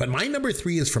 1989. But my number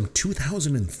 3 is from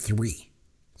 2003.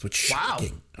 So it's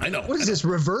shocking. Wow. I know. What is this,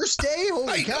 Reverse Day?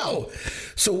 Holy cow.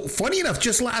 So funny enough,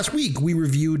 just last week, we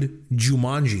reviewed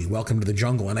Jumanji, Welcome to the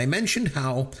Jungle. And I mentioned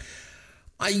how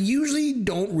I usually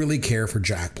don't really care for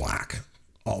Jack Black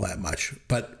all that much.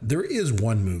 But there is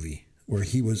one movie where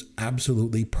he was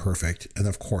absolutely perfect. And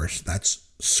of course, that's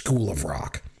School of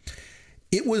Rock.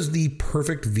 It was the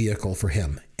perfect vehicle for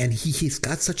him. And he's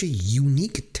got such a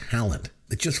unique talent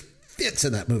that just fits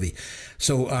in that movie.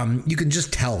 So you can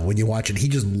just tell when you watch it, he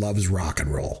just loves rock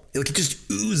and roll. It just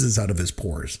oozes out of his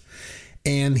pores.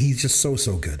 And he's just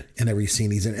so good in every scene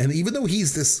he's in. And even though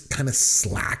he's this kind of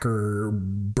slacker,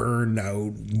 burned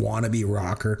out, wannabe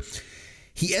rocker,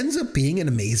 he ends up being an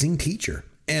amazing teacher.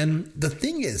 And the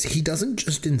thing is, he doesn't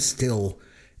just instill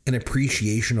an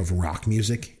appreciation of rock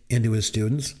music into his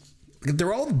students.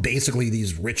 They're all basically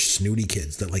these rich, snooty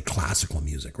kids that like classical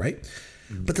music, right?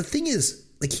 Mm-hmm. But the thing is,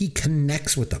 like, he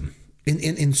connects with them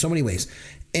in so many ways.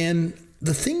 And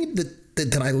the thing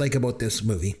that I like about this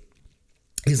movie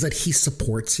is that he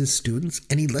supports his students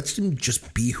and he lets them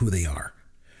just be who they are.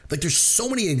 Like, there's so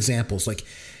many examples. Like,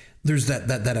 there's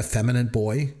that effeminate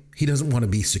boy. He doesn't want to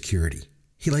be security.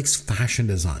 He likes fashion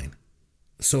design.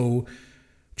 So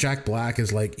Jack Black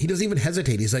is like, he doesn't even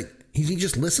hesitate. He's like, he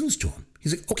just listens to him.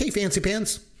 He's like, okay, fancy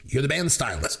pants, you're the band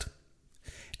stylist.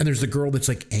 And there's the girl that's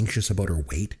like anxious about her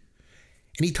weight.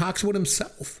 And he talks about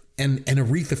himself. And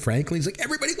Aretha Franklin, he's like,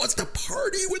 everybody wants to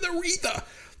party with Aretha,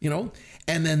 you know?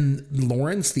 And then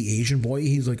Lawrence, the Asian boy,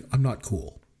 he's like, I'm not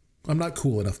cool. I'm not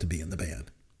cool enough to be in the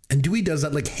band. And Dewey does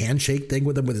that like handshake thing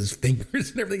with him with his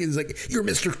fingers and everything. He's like, you're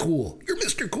Mr. Cool. You're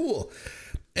Mr. Cool.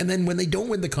 And then when they don't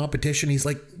win the competition, he's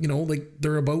like, you know, like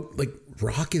they're about, like,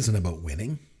 rock isn't about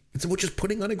winning. It's about just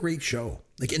putting on a great show.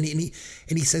 Like, and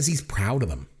he says he's proud of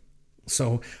them.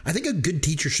 So I think a good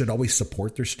teacher should always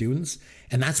support their students.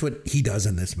 And that's what he does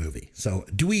in this movie. So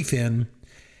Dewey Finn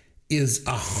is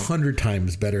 100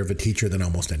 times better of a teacher than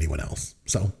almost anyone else.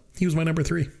 So he was my number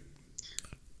 3.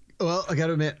 Well, I got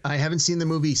to admit, I haven't seen the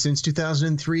movie since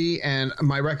 2003, and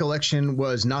my recollection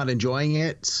was not enjoying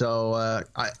it. So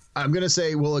I'm going to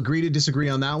say we'll agree to disagree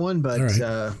on that one, but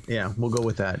right. Yeah, we'll go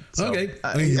with that. So, okay.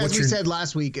 As we said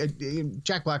last week,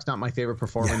 Jack Black's not my favorite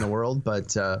performer in the world,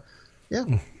 but yeah.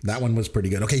 That one was pretty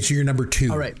good. Okay, so you're number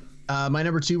 2. All right. My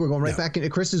number 2, we're going right back into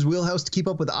Chris's wheelhouse to keep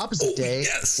up with the opposite day.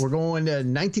 Yes. We're going to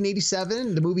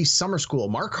 1987, the movie Summer School.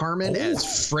 Mark Harmon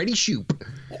as Freddie Shoop,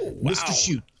 Mr.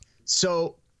 Shoop.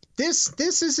 So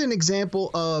this is an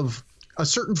example of a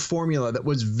certain formula that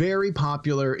was very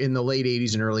popular in the late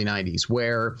 80s and early 90s,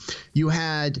 where you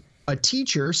had a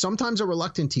teacher, sometimes a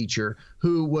reluctant teacher,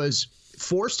 who was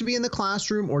forced to be in the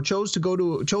classroom or chose to go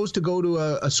to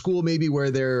a school maybe where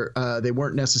they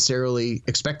weren't necessarily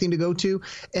expecting to go to,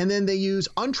 and then they use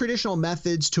untraditional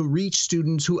methods to reach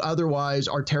students who otherwise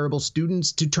are terrible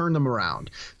students to turn them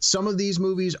around. Some of these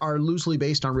movies are loosely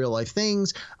based on real life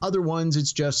things. Other ones,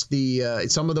 it's just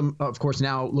some of them, of course,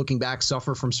 now looking back,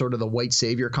 suffer from sort of the white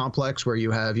savior complex, where you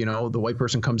have, you know, the white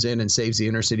person comes in and saves the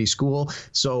inner city school.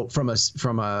 So from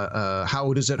a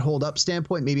how does it hold up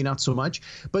standpoint, maybe not so much.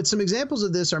 But some examples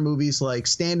of this are movies like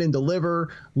Stand and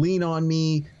Deliver, Lean on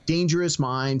Me, Dangerous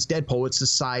Minds, Dead Poets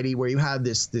Society, where you have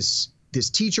this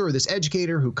teacher or this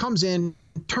educator who comes in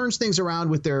turns things around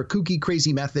with their kooky,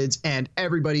 crazy methods, and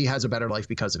everybody has a better life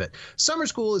because of it. Summer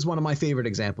School is one of my favorite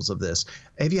examples of this.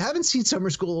 If you haven't seen Summer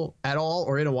School at all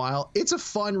or in a while, it's a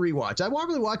fun rewatch. I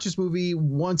probably watch this movie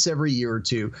once every year or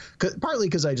two, partly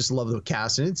because I just love the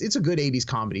cast, and it's a good 80s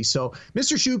comedy. So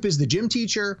Mr. Shoop is the gym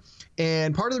teacher,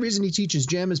 and part of the reason he teaches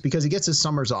gym is because he gets his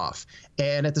summers off.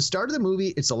 And at the start of the movie,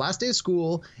 it's the last day of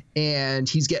school, and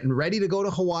he's getting ready to go to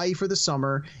Hawaii for the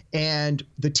summer, and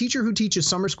the teacher who teaches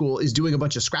Summer School is doing a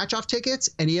bunch of scratch-off tickets,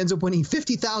 and he ends up winning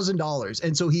 $50,000.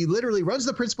 And so he literally runs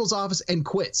the principal's office and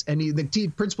quits. And the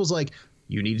principal's like,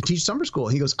 you need to teach Summer School.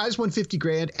 He goes, I just won 50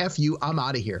 grand. F you. I'm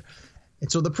out of here.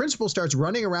 And so the principal starts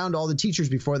running around all the teachers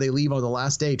before they leave on the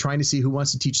last day, trying to see who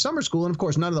wants to teach Summer School. And of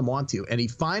course, none of them want to. And he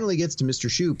finally gets to Mr.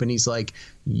 Shoop, and he's like,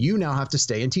 you now have to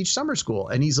stay and teach Summer School.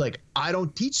 And he's like, I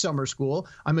don't teach Summer School.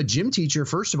 I'm a gym teacher,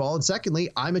 first of all. And secondly,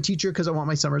 I'm a teacher because I want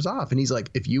my summers off. And he's like,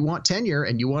 if you want tenure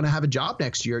and you want to have a job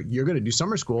next year, you're going to do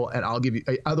Summer School, and I'll give you,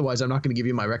 otherwise I'm not going to give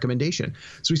you my recommendation.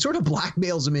 So he sort of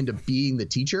blackmails him into being the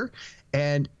teacher.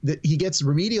 And he gets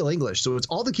remedial English. So it's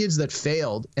all the kids that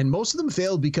failed, and most of them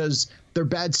failed because they're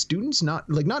bad students, not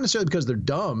necessarily because they're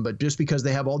dumb, but just because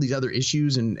they have all these other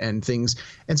issues and things.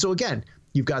 And so again,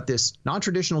 you've got this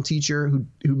non-traditional teacher who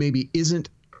maybe isn't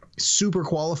super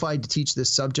qualified to teach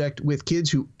this subject with kids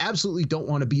who absolutely don't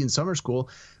want to be in summer school,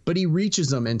 but he reaches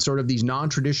them in sort of these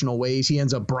non-traditional ways. He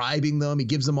ends up bribing them. He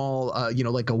gives them all,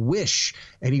 like a wish,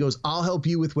 and he goes, I'll help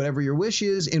you with whatever your wish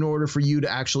is in order for you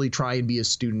to actually try and be a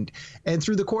student. And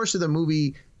through the course of the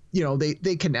movie,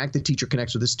 they connect. The teacher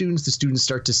connects with the students. The students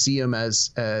start to see him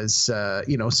as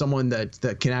someone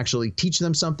that can actually teach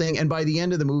them something. And by the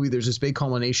end of the movie, there's this big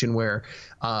culmination where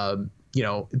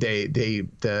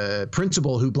the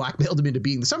principal who blackmailed him into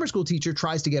being the summer school teacher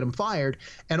tries to get him fired,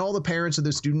 and all the parents of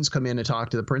the students come in and talk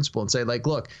to the principal and say, like,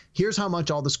 look, here's how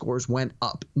much all the scores went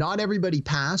up. Not everybody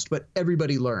passed, but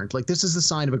everybody learned. Like, this is the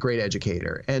sign of a great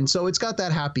educator. And so it's got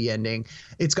that happy ending.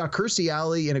 It's got Kirstie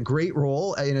Alley in a great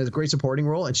role, in a great supporting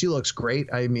role, and she looks great.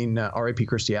 I mean, R.I.P.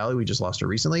 Kirstie Alley. We just lost her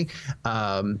recently.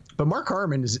 But Mark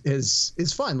Harmon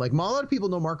is fun. Like, a lot of people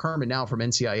know Mark Harmon now from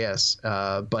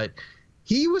NCIS, but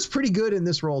he was pretty good in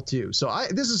this role too. So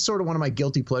this is sort of one of my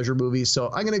guilty pleasure movies. So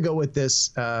I'm going to go with this,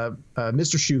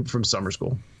 Mr. Shoop from Summer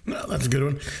School. No, that's a good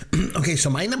one. Okay,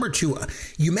 so my number two,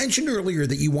 you mentioned earlier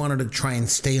that you wanted to try and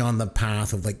stay on the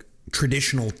path of like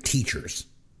traditional teachers,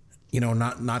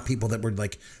 not people that were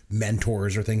like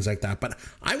mentors or things like that. But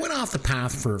I went off the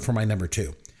path for my number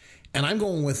two, and I'm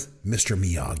going with Mr.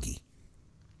 Miyagi.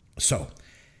 So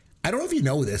I don't know if you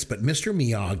know this, but Mr.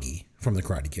 Miyagi from The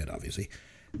Karate Kid, obviously,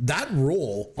 that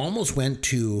role almost went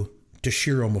to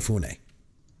Toshiro Mifune,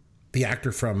 the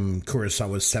actor from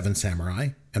Kurosawa's Seven Samurai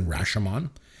and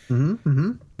Rashomon.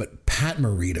 Mm-hmm. But Pat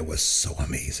Morita was so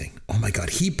amazing. Oh my God.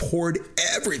 He poured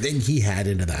everything he had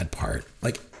into that part.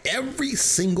 Like, every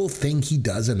single thing he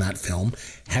does in that film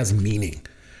has meaning.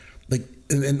 Like,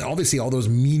 and obviously all those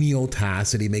menial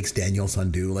tasks that he makes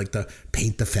Daniel-san do, like the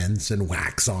paint the fence and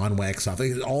wax on, wax off,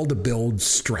 all to build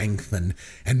strength and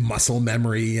muscle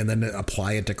memory and then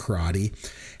apply it to karate.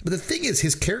 But the thing is,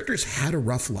 his characters had a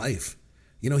rough life.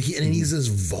 He's this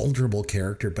vulnerable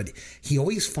character, but he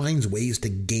always finds ways to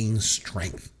gain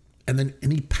strength. And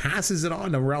he passes it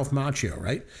on to Ralph Macchio,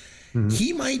 right? Mm-hmm.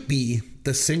 He might be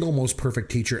the single most perfect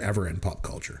teacher ever in pop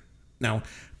culture. Now,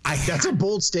 that's a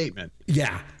bold statement.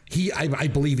 Yeah. I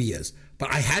believe he is,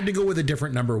 but I had to go with a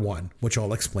different number one, which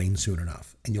I'll explain soon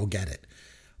enough, and you'll get it.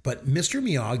 But Mr.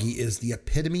 Miyagi is the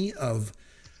epitome of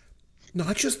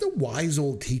not just the wise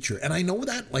old teacher. And I know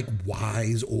that like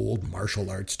wise old martial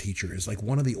arts teacher is like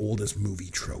one of the oldest movie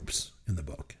tropes in the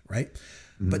book, right?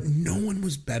 Mm-hmm. But no one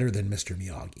was better than Mr.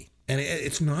 Miyagi. And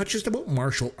it's not just about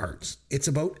martial arts. It's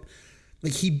about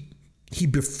like he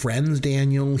befriends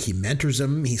Daniel, he mentors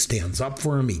him, he stands up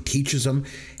for him, he teaches him.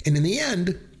 And in the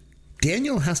end,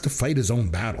 Daniel has to fight his own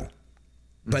battle.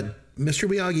 But Mr.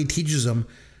 Miyagi teaches him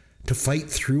to fight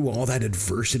through all that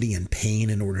adversity and pain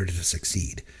in order to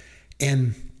succeed.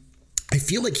 And I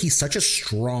feel like he's such a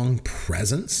strong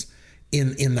presence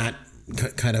in that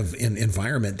kind of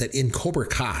environment that in Cobra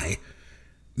Kai,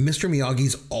 Mr.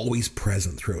 Miyagi's always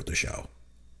present throughout the show.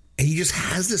 And he just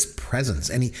has this presence,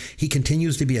 and he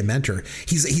continues to be a mentor.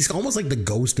 He's almost like the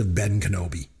ghost of Ben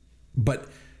Kenobi. But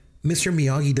Mr.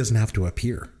 Miyagi doesn't have to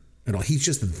appear at all. He's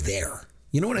just there.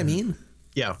 You know what I mean?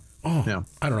 Yeah. Oh, yeah.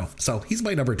 I don't know. So he's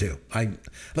my number two.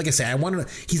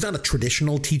 He's not a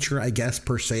traditional teacher, I guess,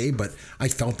 per se, but I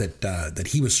felt that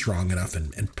he was strong enough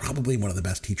and probably one of the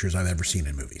best teachers I've ever seen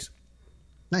in movies.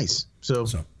 Nice. So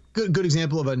good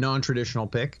example of a non-traditional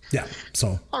pick. Yeah.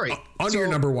 So all right. On your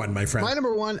number one, my friend. My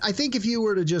number one, I think if you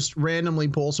were to just randomly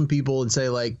poll some people and say,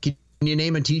 like, can you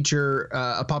name a teacher,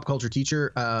 a pop culture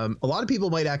teacher, a lot of people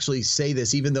might actually say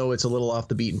this, even though it's a little off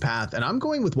the beaten path. And I'm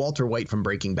going with Walter White from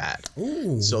Breaking Bad.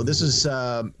 Ooh, so this is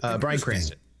Bryan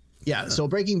Cranston. Yeah, so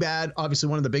Breaking Bad, obviously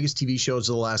one of the biggest TV shows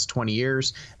of the last 20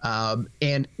 years.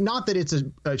 And not that it's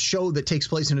a show that takes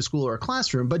place in a school or a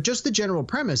classroom, but just the general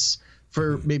premise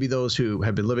for maybe those who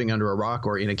have been living under a rock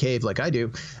or in a cave like I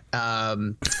do.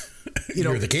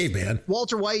 You're the caveman.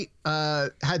 Walter White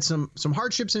had some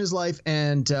hardships in his life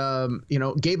and,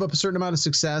 gave up a certain amount of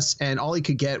success. And all he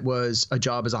could get was a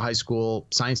job as a high school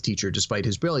science teacher, despite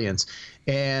his brilliance.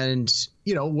 And,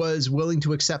 was willing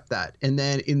to accept that. And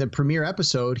then in the premiere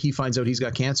episode, he finds out he's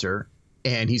got cancer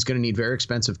and he's going to need very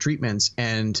expensive treatments.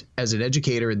 And as an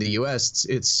educator in the U.S.,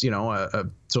 it's a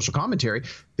social commentary.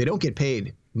 They don't get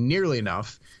paid nearly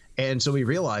enough. And so he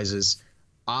realizes,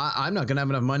 I'm not going to have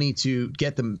enough money to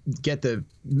get the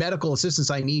medical assistance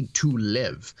I need to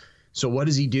live. So what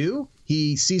does he do?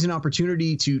 He sees an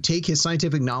opportunity to take his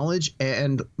scientific knowledge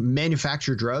and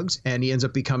manufacture drugs, and he ends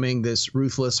up becoming this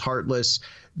ruthless, heartless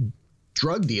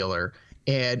drug dealer.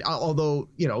 And although,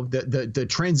 the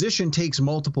transition takes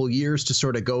multiple years to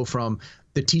sort of go from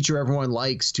the teacher everyone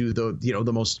likes to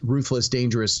the most ruthless,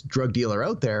 dangerous drug dealer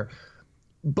out there,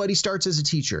 but he starts as a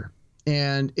teacher.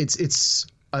 And it's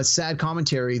a sad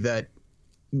commentary that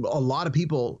a lot of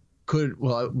people could,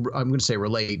 I'm going to say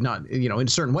relate, not, in a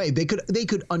certain way, they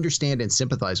could understand and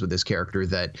sympathize with this character,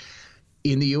 that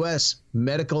in the U.S.,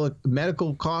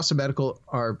 medical costs of medical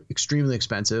are extremely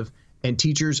expensive, and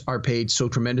teachers are paid so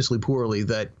tremendously poorly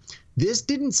that this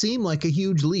didn't seem like a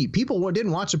huge leap. People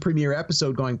didn't watch the premiere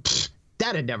episode going,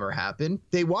 that had never happened.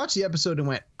 They watched the episode and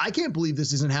went, I can't believe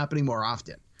this isn't happening more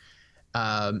often.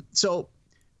 So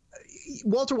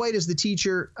Walter White as the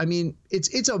teacher, I mean, it's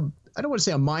I don't want to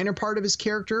say a minor part of his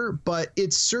character, but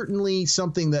it's certainly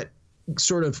something that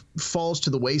sort of falls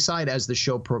to the wayside as the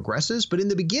show progresses. But in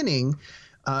the beginning,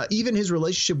 even his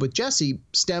relationship with Jesse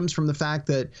stems from the fact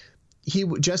that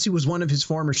Jesse was one of his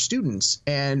former students,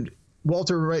 and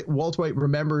Walter White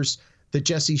remembers that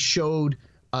Jesse showed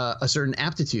a certain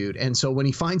aptitude. And so when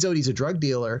he finds out he's a drug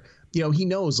dealer, he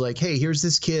knows, like, hey, here's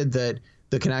this kid that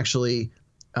can actually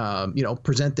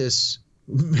present this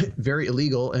very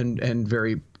illegal and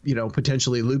very,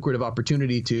 potentially lucrative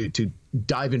opportunity to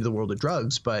dive into the world of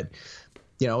drugs. But,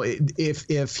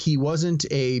 if he wasn't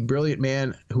a brilliant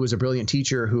man who was a brilliant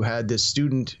teacher who had this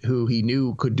student who he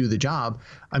knew could do the job,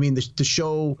 I mean,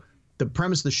 the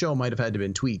premise of the show might have had to have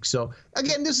been tweaked. So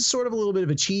again, this is sort of a little bit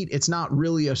of a cheat. It's not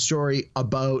really a story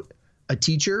about a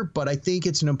teacher, but I think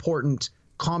it's an important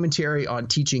commentary on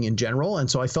teaching in general, and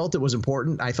so I felt it was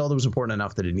important. I felt it was important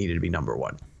enough that it needed to be number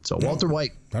one. So Walter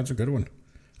White. That's a good one.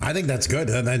 I think that's good,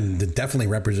 and definitely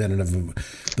representative of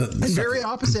the and very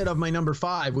opposite of my number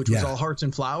 5, which was All Hearts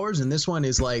and Flowers, and this one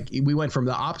is like we went from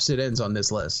the opposite ends on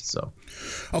this list. So,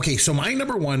 okay, so my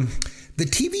number 1, the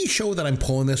TV show that I'm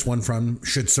pulling this one from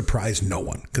should surprise no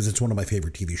one because it's one of my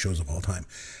favorite TV shows of all time,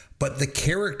 but the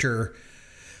character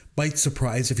might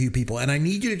surprise a few people. And I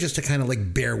need you to kind of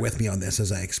like bear with me on this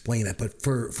as I explain it. But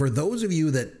for those of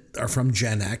you that are from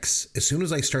Gen X, as soon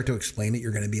as I start to explain it,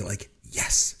 you're going to be like,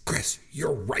 yes, Chris,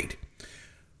 you're right.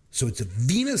 So it's a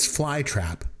Venus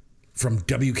Flytrap from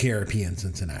WKRP in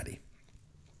Cincinnati.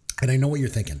 And I know what you're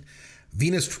thinking.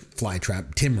 Venus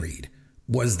Flytrap, Tim Reed,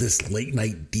 was this late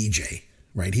night DJ,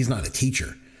 right? He's not a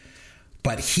teacher.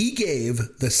 But he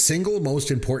gave the single most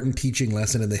important teaching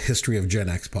lesson in the history of Gen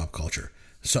X pop culture.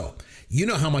 So, you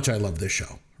know how much I love this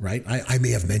show, right? I may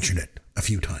have mentioned it a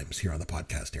few times here on the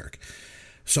podcast, Eric.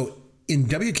 So, in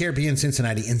WKRP in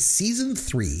Cincinnati, in season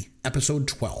 3, episode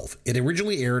 12, it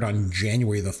originally aired on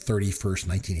January the 31st,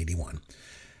 1981.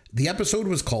 The episode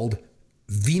was called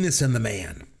Venus and the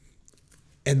Man.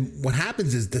 And what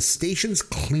happens is the station's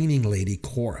cleaning lady,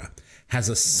 Cora, has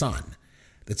a son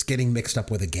that's getting mixed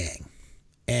up with a gang.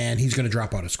 And he's going to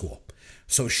drop out of school.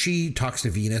 So she talks to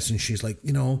Venus and she's like,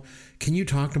 can you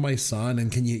talk to my son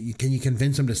and can you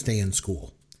convince him to stay in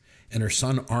school? And her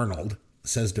son Arnold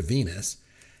says to Venus,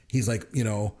 he's like,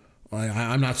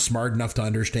 I'm not smart enough to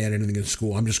understand anything in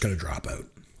school. I'm just going to drop out.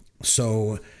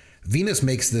 So Venus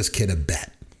makes this kid a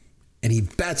bet, and he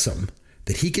bets him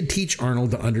that he could teach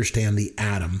Arnold to understand the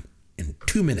atom in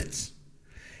 2 minutes.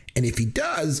 And if he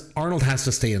does, Arnold has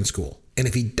to stay in school. And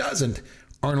if he doesn't,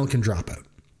 Arnold can drop out.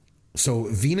 So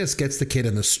Venus gets the kid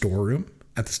in the storeroom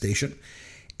at the station,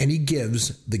 and he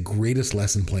gives the greatest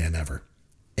lesson plan ever.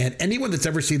 And anyone that's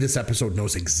ever seen this episode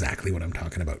knows exactly what I'm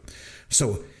talking about.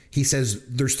 So he says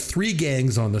there's 3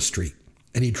 gangs on the street,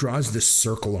 and he draws this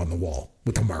circle on the wall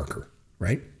with a marker,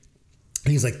 right?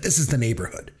 And he's like, this is the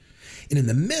neighborhood. And in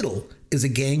the middle is a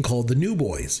gang called the New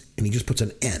Boys, and he just puts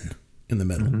an N in the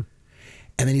middle. Mm-hmm.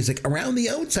 And then he's like, around the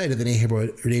outside of the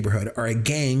neighborhood are a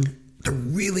gang. They're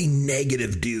really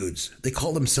negative dudes. They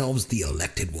call themselves the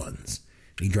elected ones.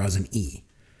 And he draws an E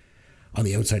on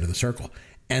the outside of the circle.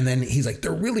 And then he's like,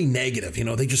 they're really negative. You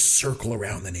know, they just circle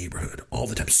around the neighborhood all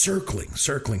the time, circling.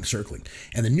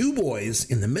 And the new boys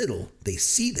in the middle, they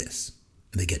see this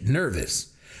and they get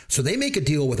nervous. So they make a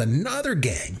deal with another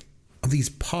gang of these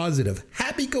positive,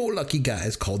 happy-go-lucky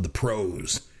guys called the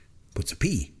pros. Puts a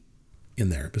P in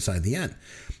there beside the N.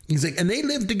 He's like, and they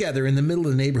live together in the middle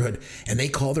of the neighborhood, and they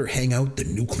call their hangout the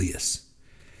nucleus.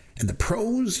 And the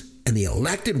pros and the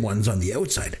elected ones on the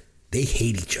outside, they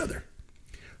hate each other.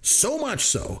 So much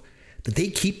so that they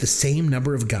keep the same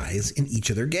number of guys in each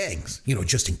of their gangs, you know,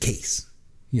 just in case,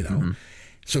 you know. Mm-hmm.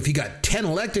 So if you got 10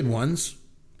 elected ones,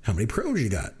 how many pros you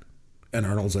got? And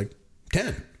Arnold's like,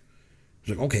 10.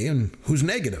 He's like, okay, and who's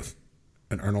negative?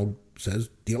 And Arnold says,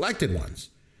 the elected ones.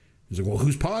 He's like, well,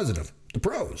 who's positive? The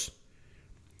pros.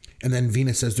 And then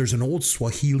Venus says, there's an old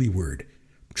Swahili word,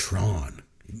 Tron.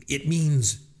 It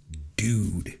means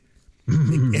dude.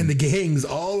 And the gangs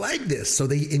all like this, so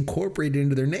they incorporate it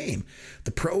into their name.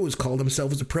 The pros call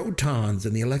themselves the protons,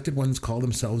 and the elected ones call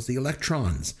themselves the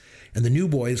electrons. And the new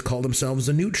boys call themselves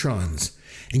the neutrons.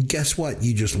 And guess what?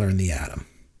 You just learned the atom.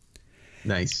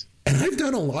 Nice. And I've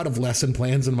done a lot of lesson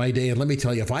plans in my day, and let me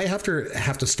tell you, if I have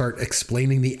to start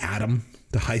explaining the atom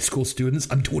to high school students,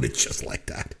 I'm doing it just like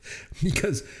that.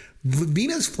 Because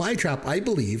Venus flytrap, I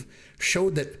believe,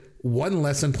 showed that one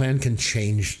lesson plan can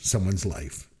change someone's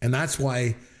life. And that's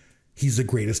why he's the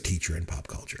greatest teacher in pop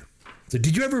culture. So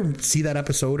did you ever see that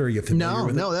episode, or are you familiar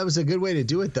with it? No, that was a good way to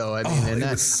do it, though. I mean,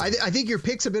 I think your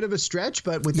pick's a bit of a stretch,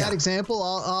 but with that example,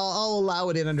 I'll allow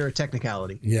it in under a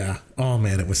technicality. Yeah. Oh,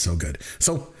 man, it was so good.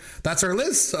 So that's our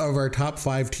list of our top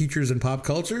 5 teachers in pop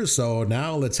culture. So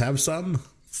now let's have some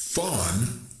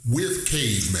fun with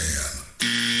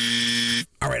Caveman.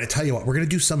 All right, I tell you what, we're going to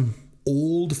do some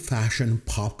old-fashioned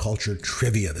pop culture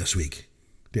trivia this week,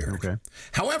 Derek. Okay.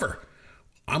 However,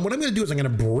 what I'm going to do is I'm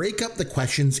going to break up the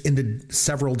questions into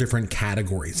several different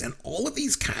categories. And all of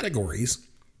these categories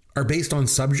are based on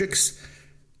subjects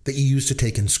that you used to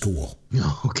take in school.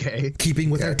 Okay.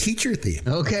 Keeping with our teacher theme.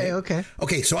 Okay.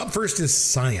 Okay, so up first is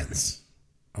science.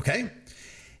 Okay?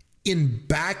 In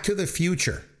Back to the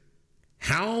Future,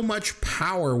 how much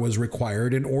power was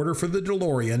required in order for the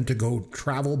DeLorean to go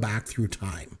travel back through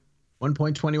time?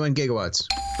 1.21 gigawatts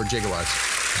or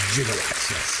gigawatts.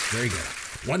 Gigawatts, yes. Very good.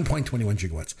 1.21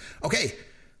 gigawatts. Okay,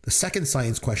 the second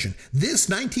science question. This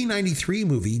 1993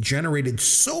 movie generated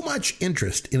so much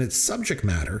interest in its subject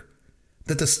matter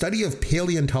that the study of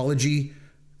paleontology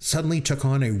suddenly took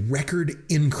on a record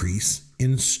increase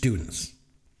in students.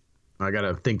 I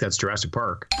gotta think that's Jurassic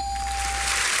Park.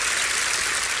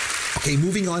 Okay,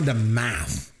 moving on to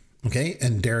math. Okay,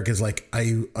 and Derek is like,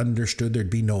 I understood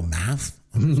there'd be no math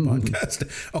on this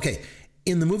podcast. Okay,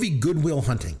 in the movie Good Will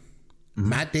Hunting,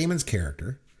 Matt Damon's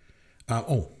character,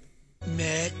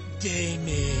 Matt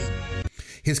Damon.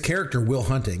 His character, Will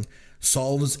Hunting,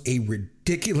 solves a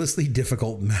ridiculously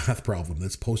difficult math problem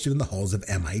that's posted in the halls of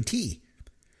MIT.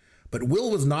 But Will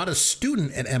was not a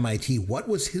student at MIT. What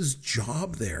was his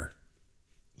job there?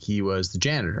 He was the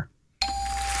janitor.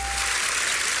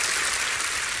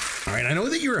 All right, I know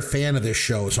that you're a fan of this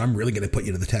show, so I'm really going to put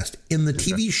you to the test. In the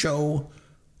TV show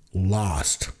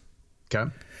Lost,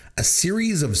 okay, a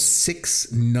series of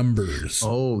 6 numbers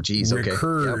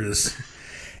recurs. Yep.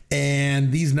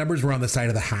 And these numbers were on the side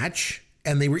of the hatch,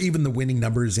 and they were even the winning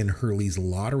numbers in Hurley's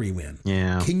lottery win.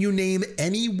 Yeah. Can you name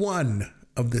any one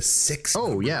of the 6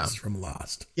 numbers from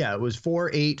Lost? Yeah, it was 4,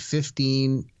 8,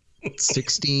 15,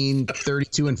 16,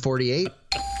 32, and 48.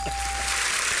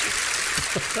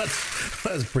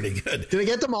 That's pretty good. Did I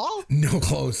get them all? No,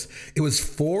 close. It was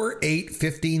 4, 8,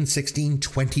 15, 16,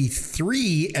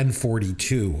 23, and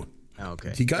 42.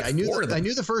 Okay. So you got 4 of them. I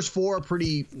knew the first 4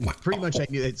 pretty much. I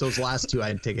knew those last 2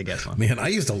 I'd take a guess on. Man, I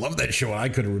used to love that show, and I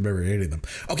couldn't remember any of them.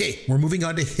 Okay, we're moving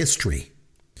on to history.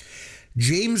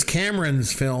 James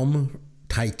Cameron's film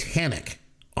Titanic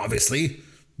obviously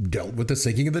dealt with the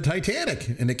sinking of the Titanic,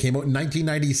 and it came out in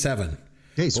 1997.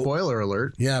 Hey, spoiler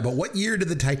alert. Yeah, but what year did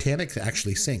the Titanic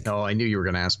actually sink? Oh, I knew you were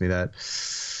going to ask me that.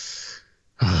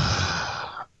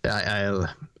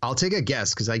 I'll take a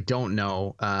guess because I don't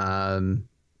know.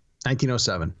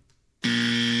 1907.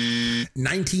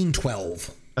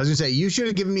 1912. I was going to say, you should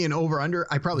have given me an over-under.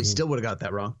 I probably still would have got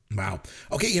that wrong. Wow.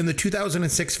 Okay, in the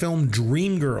 2006 film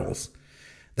Dreamgirls,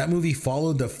 that movie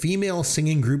followed the female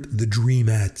singing group The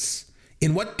Dreamettes.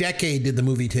 In what decade did the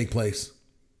movie take place?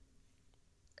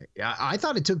 I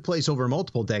thought it took place over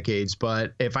multiple decades,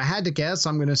 but if I had to guess,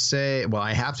 I'm going to say, well,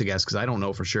 I have to guess because I don't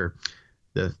know for sure.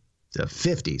 The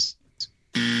 50s.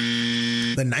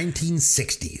 The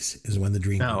 1960s is when the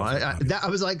dream. No, I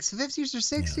was like 50s or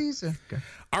 60s. Yeah. Okay.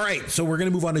 All right, so we're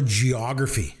going to move on to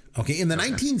geography. Okay, in the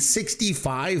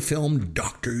 1965 film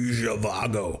Dr.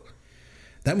 Zhivago,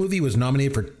 that movie was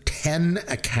nominated for 10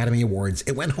 Academy Awards.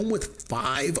 It went home with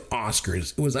 5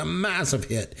 Oscars. It was a massive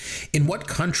hit. In what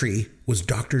country was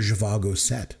Dr. Zhivago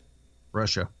set?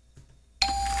 Russia.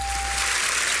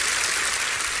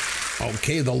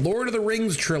 Okay, the Lord of the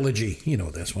Rings trilogy. You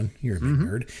know this one. You're a big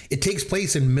nerd. It takes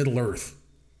place in Middle-earth.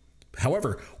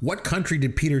 However, what country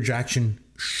did Peter Jackson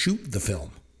shoot the film?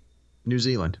 New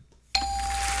Zealand.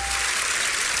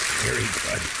 Very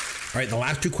good. All right, the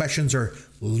last 2 questions are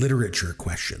literature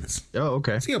questions. Oh,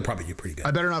 okay. So you'll probably do pretty good.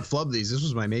 I better not flub these. This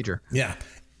was my major. Yeah.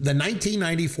 The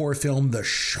 1994 film The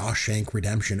Shawshank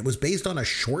Redemption. It was based on a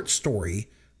short story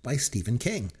by Stephen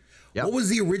King. Yep. What was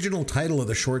the original title of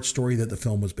the short story that the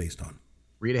film was based on?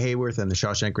 Rita Hayworth and The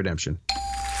Shawshank Redemption.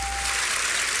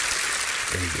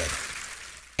 Very good.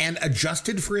 And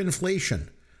adjusted for inflation,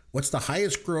 what's the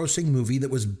highest grossing movie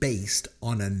that was based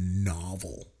on a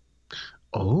novel?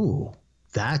 Oh,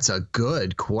 that's a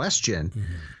good question.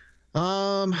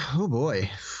 Oh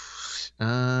boy.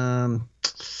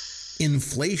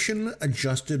 Inflation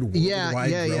adjusted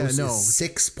worldwide gross is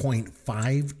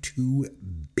 $6.52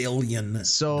 billion.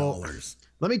 So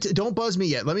let me don't buzz me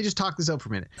yet. Let me just talk this out for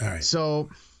a minute. All right. So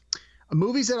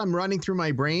movies that I'm running through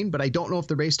my brain, but I don't know if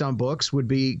they're based on books, would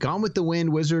be Gone with the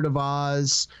Wind, Wizard of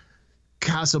Oz,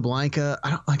 Casablanca.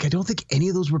 I don't think any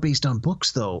of those were based on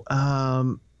books though.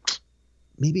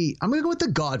 Maybe I'm going to go with The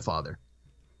Godfather.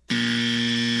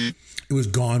 It was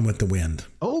Gone with the Wind.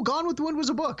 Oh, Gone with the Wind was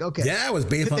a book. Okay. Yeah, it was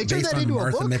based on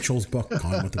Martha Mitchell's book,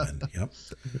 Gone with the Wind. Yep.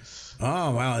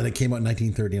 Oh, wow. And it came out in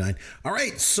 1939. All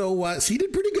right. So you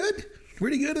did pretty good.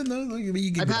 Pretty good.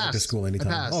 You can go back to school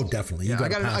anytime. Oh, definitely. Yeah, I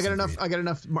got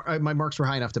enough. My marks were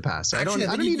high enough to pass. Actually,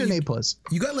 I don't need an A+.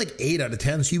 You got like 8 out of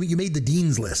 10. So you made the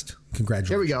Dean's List. Congratulations.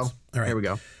 There we go. All right. There we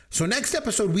go. So next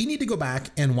episode, we need to go back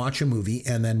and watch a movie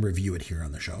and then review it here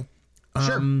on the show.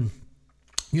 Sure.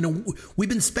 You know, we've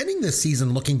been spending this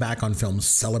season looking back on films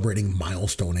celebrating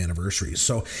milestone anniversaries.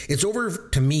 So it's over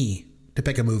to me to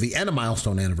pick a movie and a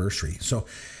milestone anniversary. So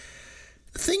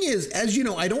the thing is, as you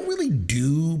know, I don't really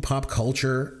do pop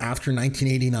culture after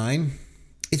 1989.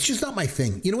 It's just not my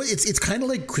thing. You know, it's kind of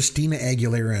like Christina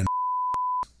Aguilera and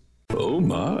oh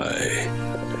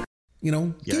my. You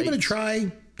know, gave it a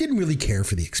try. Didn't really care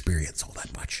for the experience all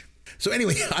that much. So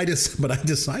anyway, I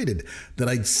decided that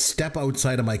I'd step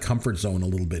outside of my comfort zone a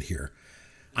little bit here.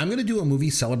 I'm going to do a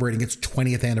movie celebrating its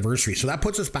 20th anniversary. So that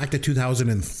puts us back to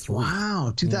 2003.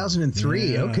 Wow,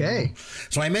 2003. Yeah. Okay.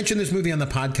 So I mentioned this movie on the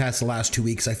podcast the last 2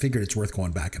 weeks. I figured it's worth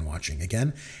going back and watching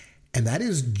again. And that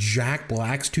is Jack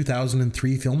Black's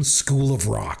 2003 film, School of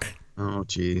Rock. Oh,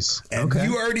 geez. And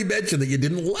you already mentioned that you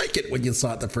didn't like it when you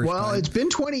saw it the first time. Well, it's been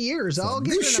 20 years. So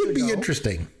this should be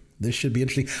interesting. This should be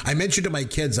interesting. I mentioned to my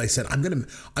kids, I said, I'm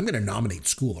gonna nominate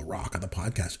School of Rock on the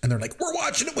podcast. And they're like, we're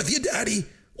watching it with you, Daddy.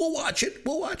 We'll watch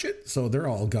it. So they're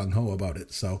all gung-ho about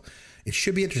it. So it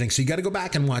should be interesting. So you got to go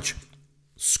back and watch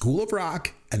School of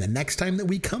Rock. And the next time that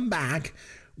we come back,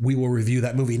 we will review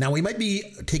that movie. Now, we might be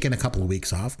taking a couple of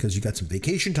weeks off because you got some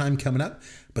vacation time coming up.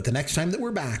 But the next time that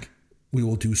we're back, we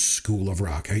will do School of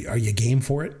Rock. Are you game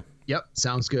for it? Yep.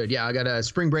 Sounds good. Yeah. I got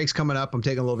spring breaks coming up. I'm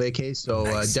taking a little vacay. So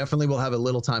nice. Definitely we'll have a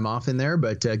little time off in there,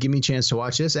 but give me a chance to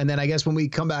watch this. And then I guess when we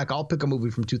come back, I'll pick a movie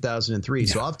from 2003. Yeah.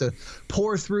 So I'll have to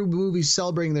pour through movies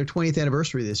celebrating their 20th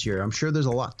anniversary this year. I'm sure there's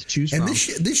a lot to choose from. And this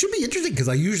should be interesting because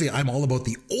I'm all about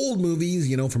the old movies,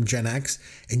 you know, from Gen X,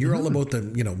 and you're all about the,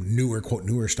 you know, newer, quote,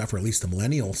 newer stuff, or at least the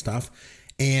millennial stuff.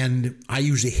 And I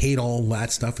usually hate all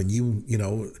that stuff. And you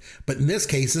know, but in this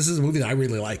case, this is a movie that I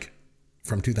really like.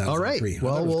 From 2003. All right.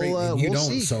 Well, we'll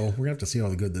see. So we're going to have to see how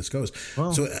good this goes.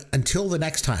 Well, so until the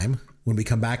next time, when we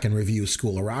come back and review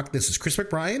School of Rock, this is Chris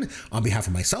McBrien on behalf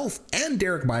of myself and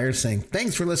Derek Myers saying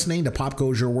thanks for listening to Pop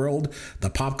Goes Your World,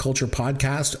 the pop culture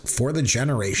podcast for the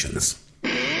generations.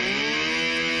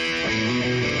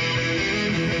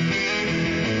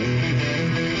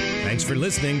 Thanks for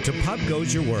listening to Pop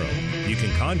Goes Your World. You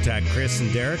can contact Chris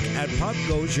and Derek at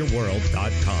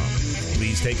popgoesyourworld.com.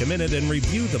 Please take a minute and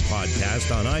review the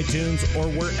podcast on iTunes or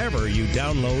wherever you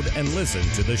download and listen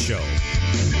to the show.